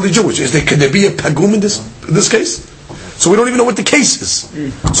 you're totally Jewish. Can there be a pagum in this case? So we don't even know what the case is.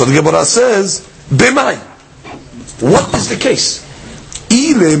 So the Gemara says, B'mai. What is the case?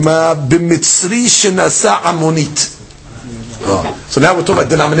 Ilema b'mitzri shenasa amonit. So now we're talking about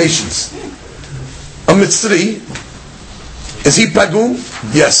denominations. A mitzri, is he pagum?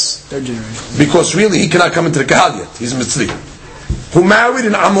 Yes. Because really he cannot come into the kahal yet. He's a mitzri. Who married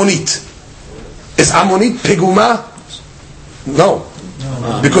an amonit. Is amonit peguma? No.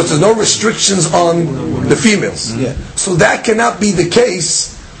 Because there's no restrictions on the females. So that cannot be the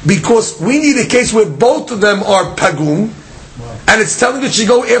case, because we need a case where both of them are pagum, and it's telling that you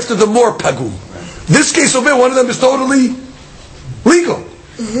go after the more pagum. This case over here, one of them is totally legal.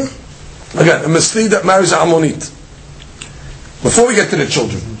 Again, a misli that marries an amonit. Before we get to the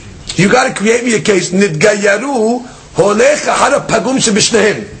children, you got to create me a case. Nidgayaru holech achar pagum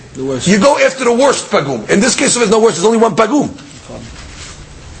shebishnehem. You go after the worst pagum. In this case, if there's no worst, there's only one pagum.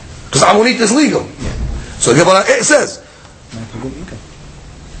 Because Amonit is legal. So the Gemara says,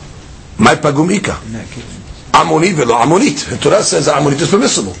 My pagum ika. Amonit velo Amonit. The Torah says Amonit is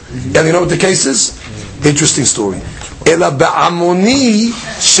permissible. And you know what the case is? Interesting story. Ela ba'amoni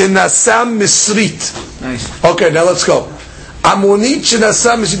shenasa misrit. Nice. Okay, now let's go. Amonit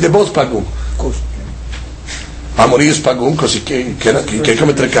shenasa misrit. They're both pagum. Of course. Amoni is pagum because he can't come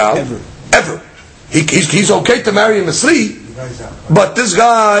into the cow. Ever. He's okay to marry a misri. but this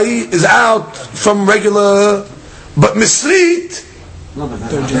guy is out from regular, but Misrit,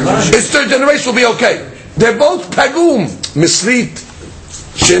 his third generation will be okay. They're both Pagum. Misrit,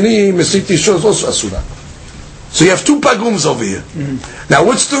 Sheni, Misrit Yishor is also Asura. So you have two Pagums over here. Now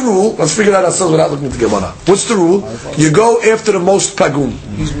what's the rule? Let's figure it out ourselves without looking at the Gemara. What's the rule? You go after the most Pagum.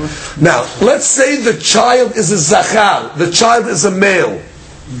 Now, let's say the child is a Zachar, the child is a male.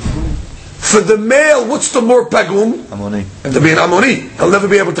 For the male, what's the more Pagum? Amoni. To be an Amoni. He'll never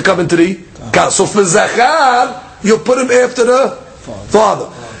be able to come into the Kal. So for Zachar, you'll put him after the father.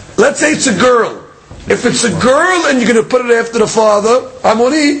 Let's say it's a girl. If it's a girl and you're going to put it after the father,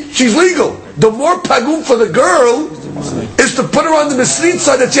 Amoni, she's legal. The more Pagum for the girl is to put her on the Misrit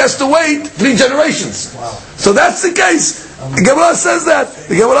side that she has to wait 3 generations. So that's the case. The Gemara says that.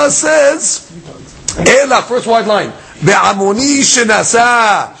 The Gemara says, Ela, first white line, Be'amoni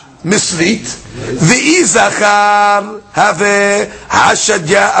shenasa Misrit, Ve'i Zachar, have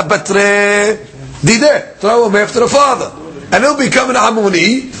Hashadya Abatre, Dide, throw him after the father. And he'll become an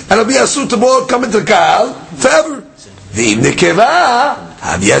Amoni, and he'll be a suitable coming to Kal forever. Ve'im Nekeva,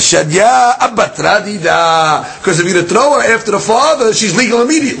 have Yashadya Abatra Dida. Because if you're to throw her after the father, she's legal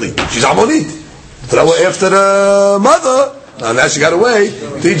immediately. She's Amoni. Throw her after the mother, and now she got away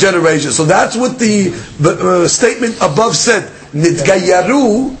 3 generations. So that's what the statement above said.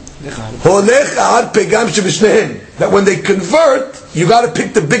 Nitgayaru holech ad pegam shebishnehem. That when they convert, you got to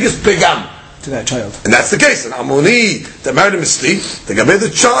pick the biggest pegam to that child. and that's the case. An Amoni that married a Misri, they got the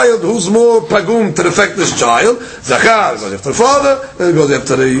child who's more pagum to affect this child. Zachar goes after the father, and it goes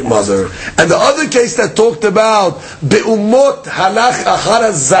after the mother. And the other case that talked about be'umot halach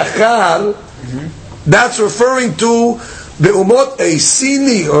achar zachar, that's referring to be'umot a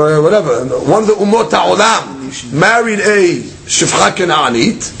sini or whatever. One of the umot ha'olam married a shifcha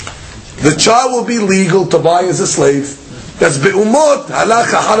kenanit. The child will be legal to buy as a slave. That's be'umot halach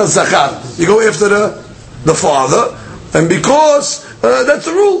achar zachar. You go after the father, and because that's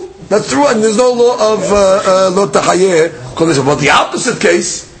the rule. That's the rule, and there's no law of lo tahayeh. But the opposite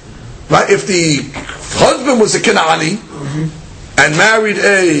case, right? If the husband was a Kenani and married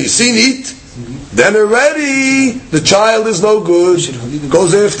a Sinit, then already the child is no good.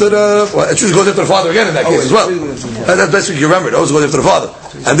 Goes after it should goes after the father again in that case as well. That's best you remember. It always goes after the father,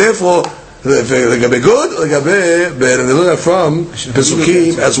 and therefore they're going to be good, they're going to be bad, and they learn from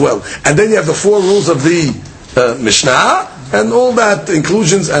Pesukim as well. And then you have the 4 rules of the Mishnah, and all that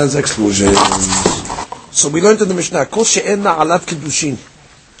inclusions as exclusions. So we learned in the Mishnah, Kol she'enna alav Kiddushin.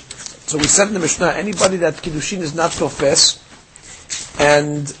 So we said in the Mishnah, anybody that Kiddushin is not tofes,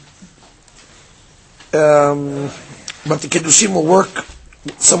 and but the Kiddushin will work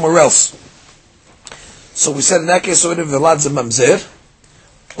somewhere else. So we said in that case, already Velad's a mamzer.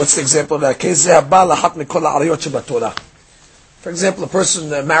 What's the example of that case? For example, a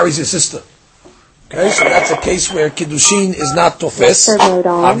person marries his sister. Okay, so that's a case where Kiddushin is not tofes.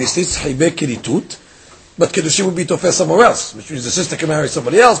 Obviously, it's Haibeh Kiritut. But Kiddushin would be tofes somewhere else, which means the sister can marry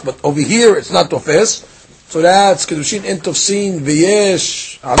somebody else. But over here, it's not tofes. So that's Kiddushin in tofsin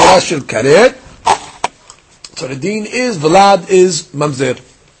v'yesh amra shel karet. So the deen is, Vlad is mamzer.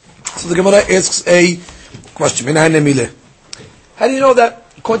 So the Gemara asks a question. How do you know that?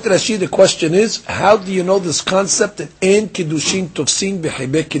 According to Rashi, the question is, how do you know this concept that in Kiddushin tofsin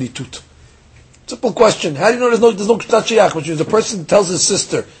b'haibeh kiritut? Simple question. How do you know there's no k'tat sheyach, which means the person tells his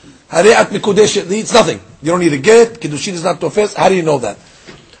sister, Hare'at mikudeshet li, it's nothing. You don't need a get, Kiddushin is not tofes. How do you know that?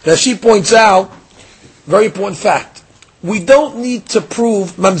 Rashi points out, very important fact. We don't need to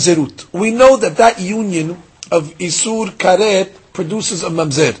prove mamzerut. We know that union of Isur Karet produces a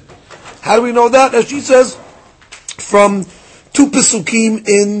mamzer. How do we know that? Rashi says, from 2 Pesukim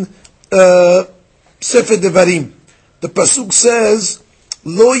in Sefer Devarim. The Pasuk says,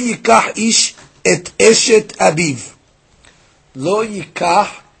 Lo yikach ish et eshet aviv. Lo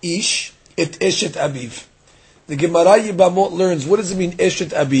yikach ish et eshet aviv. The Gemara Yibamot learns, what does it mean, eshet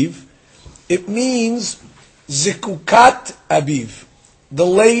aviv? It means zikukat aviv. The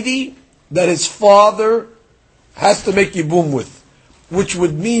lady that his father has to make yibum with, which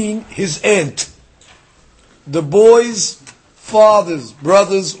would mean his aunt. The boy's father's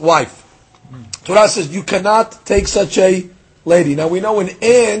brother's wife. Torah says you cannot take such a lady. Now we know an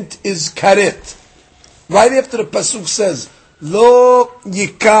aunt is karet. Right after the pasuk says lo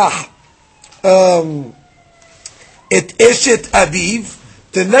yikach et eshet aviv,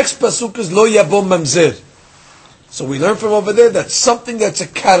 the next pasuk is lo yabom mamzer. So we learn from over there that something that's a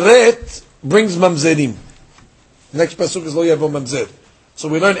karet brings mamzerim. Next pasuk is lo yabom mamzer. So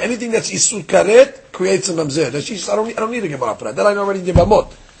we learn anything that's isur karet creates a mamzer. I don't need a Gemara for that. That I know already in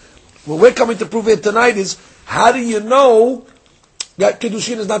Yevamot. What we're coming to prove here tonight is, how do you know that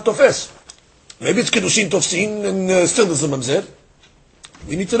Kiddushin is not tofes. Maybe it's Kiddushin tofsin and still doesn't mamzer.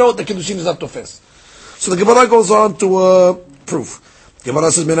 We need to know that the Kiddushin is not tofes. So the Gemara goes on to prove.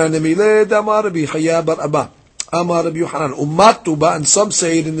 Gemara says, "Mina nemile damar Rabbi Chaya bar Abba, Amar Rabbi Yochanan, Umat Tuba," and some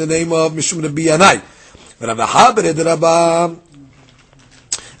say it in the name of Mishum Rabbi Yanai. Rabbi Habered Rabba,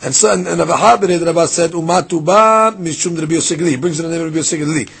 and Rabbi Habered Rabba said, "Umat Tuba Mishum Rabbi Yosegli." He brings in the name of Rabbi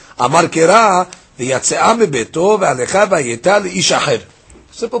Yosegli. Amar Kera v'yatzea mebeto v'alecha v'yeta li'ish acher.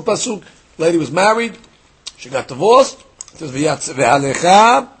 Simple pasuk. Lady was married, she got divorced. It says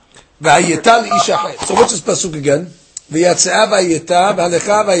v'alecha v'yeta li'ish acher. So what's this pasuk again? V'yatzea v'yeta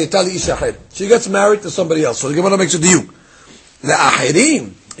v'alecha v'yeta li'ish acher. She gets married to somebody else. So the Gemara makes a diuk.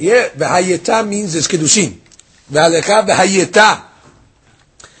 La'acherim. Yeah, v'hayeta means it's Kiddushin. V'alecha v'hayeta.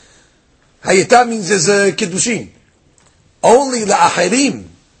 Hayeta means there's a Kiddushin. Only la'acherim.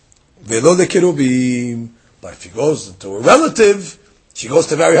 Ve'lo le'kerubim. But if she goes to a relative, she goes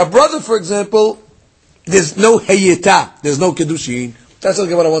to marry her brother, for example, there's no hayeta. There's no Kiddushin. That's what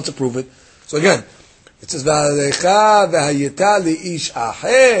I want to prove it. So again, it says v'alecha v'hayeta li'ish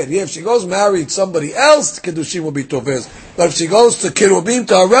acher. Yeah, if she goes married somebody else, the Kiddushin will be tofes. But if she goes to kerubim,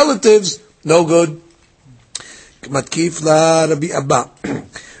 to her relatives, no good. Matkif la Rabbi Abba.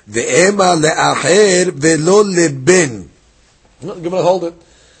 Ve'ema le'acher ve'lo leben. I'm going to hold it.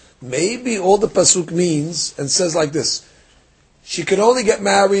 Maybe all the pasuk means and says like this: she can only get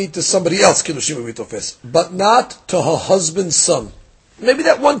married to somebody else, Kiddushin will be tofes, but not to her husband's son. Maybe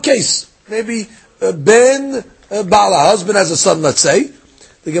that one case. Maybe Ben Bala, husband has a son, let's say.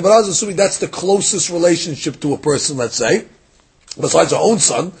 The Gemara is assuming that's the closest relationship to a person, let's say, besides her own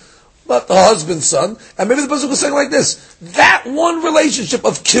son, but her husband's son. And maybe the pasuk was saying like this: that one relationship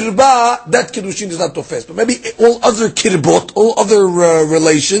of kirba, that Kiddushin is not tofes. But maybe all other kirbot, all other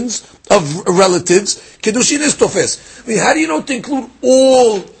relations of relatives, Kiddushin is tofes. I mean, how do you know to include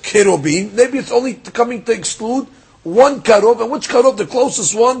all kerubim? Maybe it's only coming to exclude one karov, and which karov, the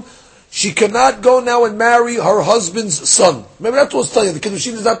closest one, she cannot go now and marry her husband's son. Maybe that's what's telling you. The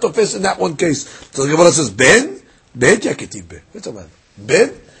Kiddushin is not tofes in that one case. So the Gemara says, Ben yaketib Ben. What's a man?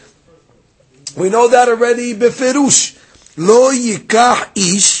 Ben? We know that already. Beferush. Lo yikach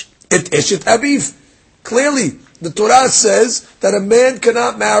ish et eshet aviv. Clearly, the Torah says that a man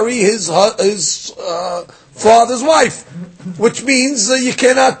cannot marry his father's wife, which means you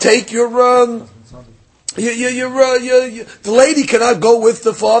cannot take the lady cannot go with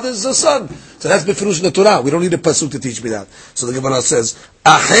the father's son. So that's befirush in the Torah. We don't need a pasuk to teach me that. So the Gemara says,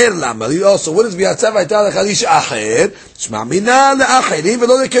 "Acher lama." Also, what is v'yatzav hayta lechalish acher? Shma mina le'acherim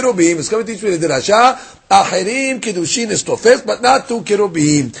v'lo le'kerubim. It's going to teach me the drasha. Acherim Kiddushin is tofes, but not to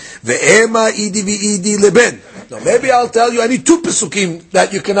kerubim. Ve'ema idi v'idi leben. Now maybe I'll tell you I need two pesukim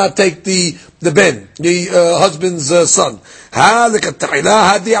that you cannot take the ben, the husband's son. Ha lekatayla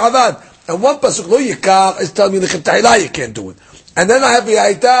hadi avad. And one pasuk lo yikach is telling me lekatayla you can't do it. And then I have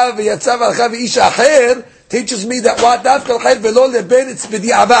v'yayta v'yatzav alcha v'ish acher teaches me that what dafka l'chayr v'lo leben it's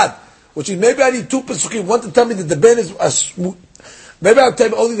b'di'avad, which is maybe I need two pesukim. One to tell me that the ben is maybe I'll tell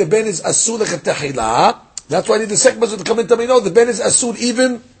you only the ben is asur l'chatachila. That's why I need the second pasuk to come and tell me no, the ben is asur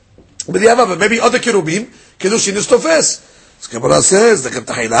even b'di'avad. But maybe other kerubim Kiddushin is tofes. So Gemara says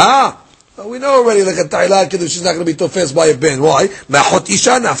l'chatachila. We know already l'chatachila Kiddushin is not going to be tofes by a ben. Why? Ma'achot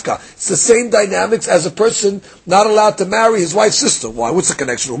isha nafka. It's the same dynamics as a person not allowed to marry his wife's sister. Why? What's the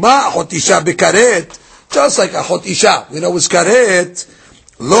connection? Ma'achot isha b'karet. Just like achot isha, we know it's karet.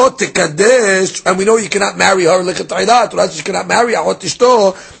 Lo tekadesh, and we know you cannot marry her l'chatayla. You cannot marry achot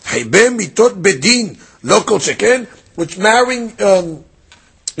ishto. Heiben mitot bedin lo kol sheken, which marrying the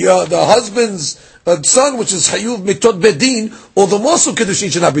husband's son, which is hayuv mitot bedin, or the more so Kiddushin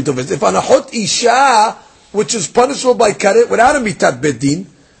should not be tofes. If an achot isha, which is punishable by karet without a mitat bedin,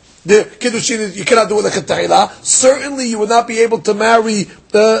 the Kiddushin is, you cannot do it l'chatayla. Certainly, you would not be able to marry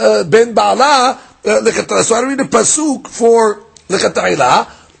ben ba'ala. So I don't need a pasuk for l'chatayla.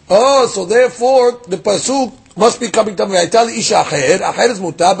 Oh, so therefore the pasuk must be coming to me. I tell isha acher. Acher is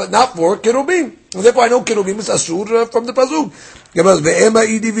mutar, but not for kerubim. And therefore I know kerubim is asur from the pasuk. Ve'ema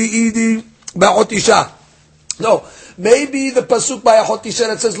idi v'idi ba'ot isha. No, maybe the pasuk by achot isha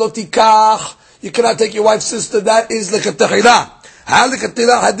that says lo tikach, you cannot take your wife's sister. That is l'chatayla. And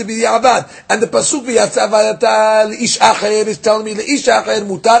the pasuk v'yatzav ish acher is telling me ish acher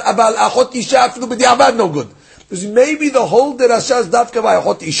mutar, abal achot isha afilu b'di'avad no good. Because maybe the whole derasha is dafka by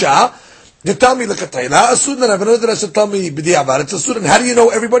achot isha. They tell me l'katayla asur, and I have another derasha tell me b'di'avad it's asur. And how do you know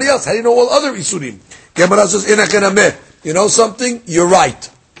everybody else? How do you know all other isurim? Gemara says inachenameh. You know something? You're right.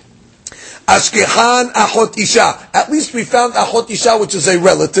 Ashkechan achot isha. At least we found achot isha, which is a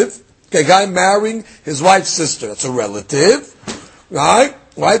relative. Okay, guy marrying his wife's sister. That's a relative. right?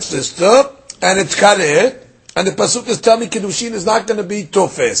 White sister, and it's karet. And the pasuk is telling me Kiddushin is not going to be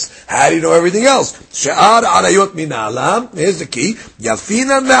tofes. How do you know everything else? She'ar arayot min ha'alam. Here's the key.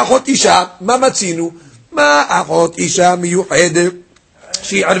 Yafinan le'achot isha. Ma matzinu. Ma achot isha miyuchedet.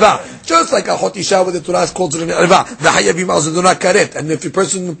 She arva. Just like achot isha with the Torah calls it an arva. V'hayavim al zedona karet. And if a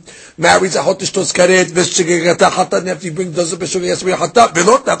person marries achot ishtos karet, v'shegegata chatat, and if he brings does a b'shogeg yasmi chatat,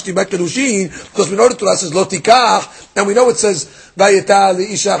 v'lot nafti ba Kiddushin, because we know the Torah says lo tikach, and we know it says vayeta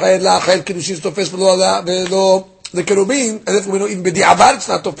li'isha chayed la'achel Kiddushin tofes v'lo the kerubim, and therefore we know even b'di'avar it's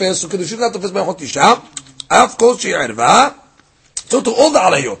not tofes, so Kiddushin is not tofes by achot isha. Of course she arva. So to all the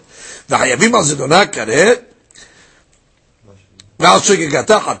alayot, v'hayavim al zedona karet. So at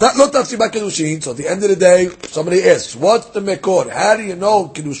the end of the day, somebody asks, what's the mekor? How do you know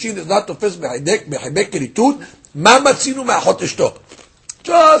Kiddushin is not tofes b'hibek keritut? Ma matzinu ma'achot ishto.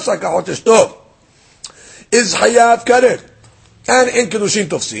 Just like achot ishto is hayav karet. And in Kiddushin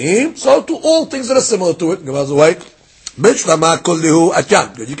tofsim, so to all things that are similar to it, Gemara away. B'shlama kol lihu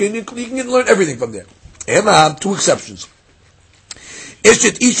atyan. You can learn everything from there. Two exceptions.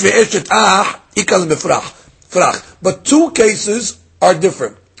 Eshet ish ve'eshet ah ikal mefrach. But two cases are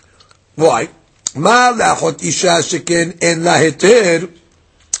different. Why? Ma la'achot isha sheken en laheter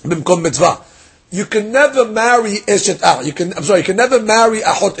b'mkom mitzvah. You can never marry eshet ah. You can never marry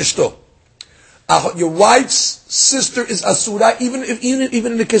achot ishto. Your wife's sister is asura, even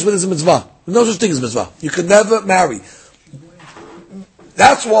in the case where there's a mitzvah. There's no such thing as mitzvah. You can never marry.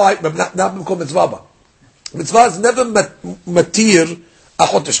 That's why, but not b'mkom mitzvah. Mitzvah is never matir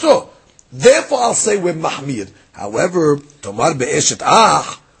achot ishto. Therefore, I'll say we're mahmir. However, tomar be'eshet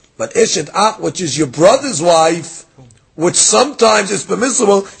ach, but eshet ach, which is your brother's wife, which sometimes is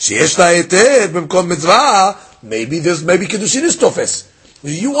permissible, sheyesh la'eter b'mkom mitzvah, maybe Kiddushin is tofes.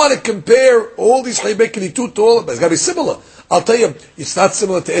 You want to compare all these haybei kilitut to all, but it's got to be similar. I'll tell you, it's not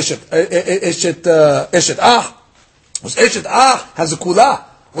similar to eshet ach. Because eshet ach has a kula.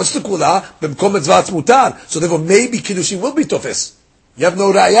 What's the kula? B'mkom mitzvah it's mutar. So therefore, maybe Kiddushin will be tofes. You have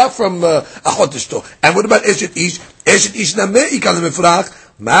no raya from achot ishto. And what about eshet ish? Eshet ish nameh ikal mefrach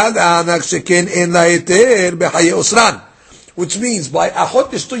ma'anak sheken en laheter behaye osran. Which means by achot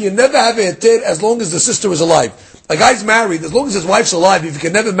ishto you never have a heter as long as the sister is alive. A guy's married as long as his wife's alive. If he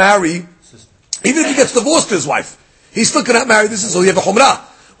can never marry, even if he gets divorced to his wife, he still cannot marry this. So you have a chumrah.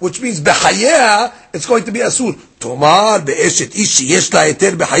 Which means behaye it's going to be asur. Tomar be'eshet ish yesh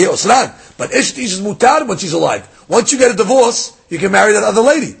laheter behaye osran. But eshet ish is mutar when she's alive. Once you get a divorce, you can marry that other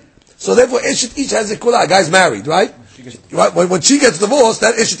lady. So therefore, eshet ish has a kula. A guy's married, right? When she gets divorced,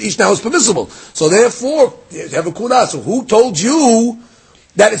 that eshet ish now is permissible. So therefore, you have a kula. So who told you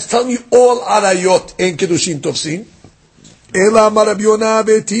that it's telling you all arayot in Kiddushin tofsin? Ela amar Rabbi Yonah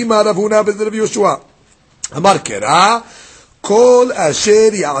be'tima Rav Huna ben Rabbi Yoshua. Amar kera kol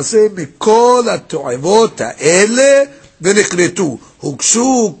asher ya'aseh mikol ha'to'evot ha'ele v'nikletu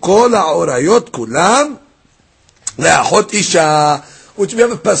hukshu kol ha'orayot kulam le'achot isha, which we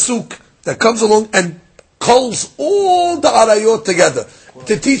have a pasuk that comes along and calls all the arayot together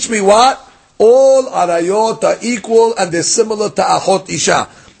to teach me what? All arayot are equal and they're similar to achot isha.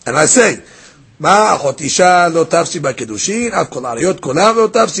 And I say, ma achot isha lo tafsi ba Kiddushin, av kol arayot kolam lo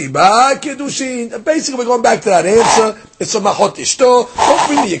tafsi ba Kiddushin. Basically, we're going back to that answer. It's a achot ishto. Don't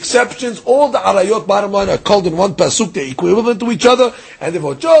bring the exceptions. All the arayot, bottom line, are called in one pasuk. They're equivalent to each other, and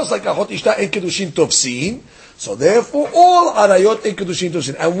therefore, just like achot ishta in Kiddushin tofsin. So therefore, all arayot in Kiddushin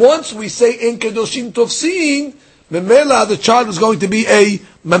tofsin. And once we say in Kiddushin tofsin, memela the child is going to be a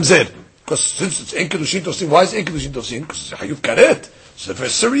mamzer. Because since it's in Kiddushin tofsin, why is it in Kiddushin tofsin? Because it's hayuv karet. It's a very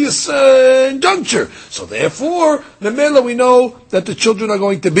serious injuncture. So therefore, memela we know that the children are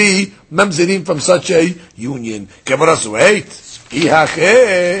going to be mamzerim from such a union. Wait,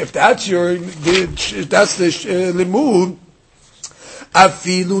 if that's the limud,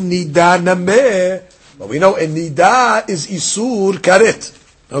 afilu nida nameh. But we know a nida is isur karet.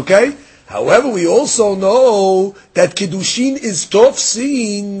 Okay? However, we also know that Kiddushin is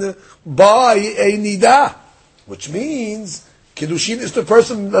tofsin by a nida. Which means, Kiddushin is the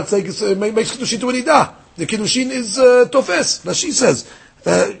person, let's say, makes Kiddushin to a nida. The Kiddushin is tofes. Now she says,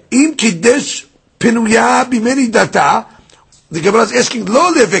 Im kiddush pinuya bimeni data, the Gemara is asking, lo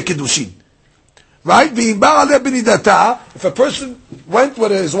leve Kiddushin. Right? If a person went with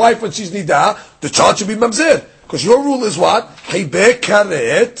his wife when she's nida, the child should be mamzer. Because your rule is what? Haybeh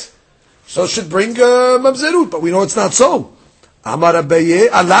karet. So it should bring mamzerut. But we know it's not so. Amar Abaye,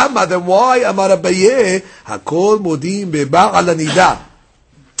 alama, then why Amar Abaye? Hakol modim beba'al nida.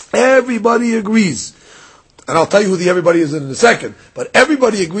 Everybody agrees. And I'll tell you who the everybody is in a second. But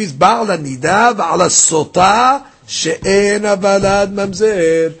everybody agrees, ba'al nida va'al sota she'en avalad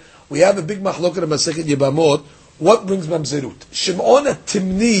mamzer. We have a big machlok in Masechet Yebamot. What brings mamzerut? Shimon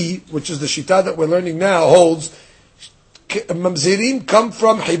Timni, which is the shita that we're learning now, holds mamzerim come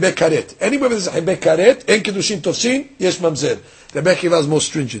from Hibeh Karet. Anywhere there's a Hibeh Karet, en Kiddushin Tofsin, yesh mamzer. The Bechiva is more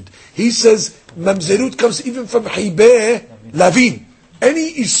stringent. He says mamzerut comes even from Hibeh Lavin.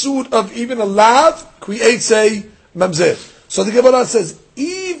 Any isur of even a lav creates a mamzer. So the Gemara says,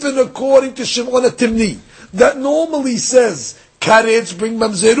 even according to Shimon Timni, that normally says karets bring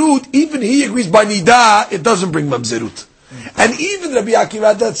mamzerut, even he agrees by nida it doesn't bring mamzerut. And even Rabbi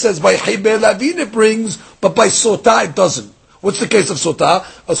Akiva that says by Hibeh Lavin it brings, but by sota it doesn't. What's the case of sota?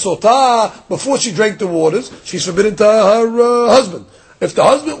 A sota, before she drank the waters, she's forbidden to her husband. If the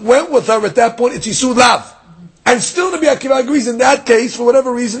husband went with her at that point, it's Yisur Lav. And still Rabbi Akiva agrees in that case, for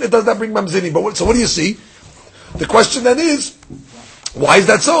whatever reason, it does not bring mamzerim. But so what do you see? The question then is, why is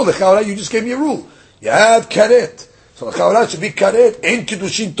that so? The you just gave me a rule. You have karet. So the Chaura should be karet, in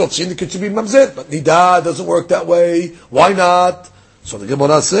Kiddushin Tofsin, it should be mamzer. But nida doesn't work that way. Why not? So the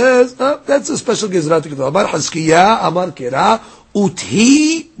Gemara says, that's a special gezerah to Kedushin. Amar Haskiya, Amar Kera,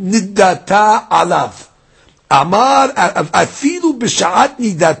 uthi nidata alav. Amar afilu b'sha'at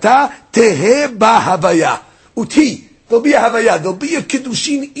nidata tehe ba'havaya. Uthi. There'll be a havaya. There'll be a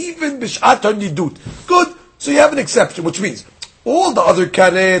Kiddushin even b'sha'at nidut. Good. So you have an exception, which means all the other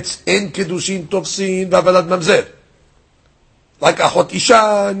karets in Kiddushin Tofsin v'avalad mamzer. Like Achot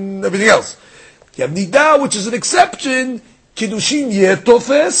Isha and everything else. You have Nida, which is an exception. Kiddushin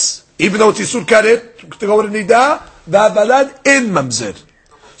Yetofes, even though it's Yisur Karet, to go with Nida, V'avalad in Mamzer.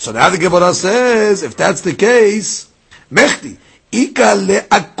 So now the Gemara says, if that's the case, Mechti, Ika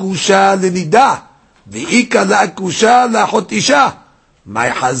le'akusha le'nida, V'ika le'akusha le'achot Isha. My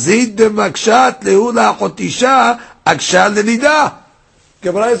Hazid de'makshat le'u le'achot Isha, aksha le'nida.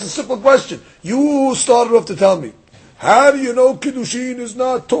 Gemara has a simple question. You started off to tell me, how do you know Kiddushin is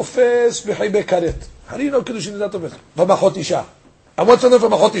not Tofes b'Hibeh Karet? How do you know Kiddushin is not Tofes? From Achot Isha. And once I learn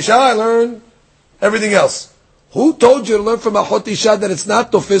from Achot Isha, I learn everything else. Who told you to learn from Achot Isha that it's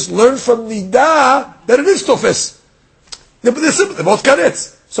not Tofes? Learn from Nida that it is Tofes. They're simple. They're both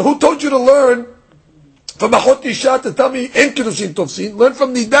Karets. So who told you to learn from Achot Isha to tell me in Kiddushin Tofsin? Learn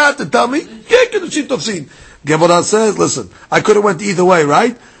from Nida to tell me in Kiddushin Tofsin. Gemara says, listen, I could have went either way,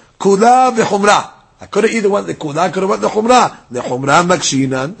 right? Kula v'chumrah. I could have either went the kula, I could have went the chumrah. The chumrah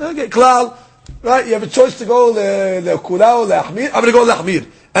makshinan. Okay, klal. Right, you have a choice to go the kula or the ahmir. I'm going to go the ahmir.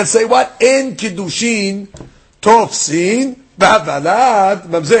 And say what? In Kiddushin, tofsin, ba'avalad,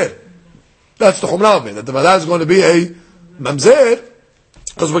 mamzer. That's the chumrah of it. That the valad is going to be a mamzer.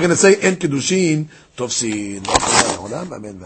 Because we're going to say in Kiddushin, tofsin.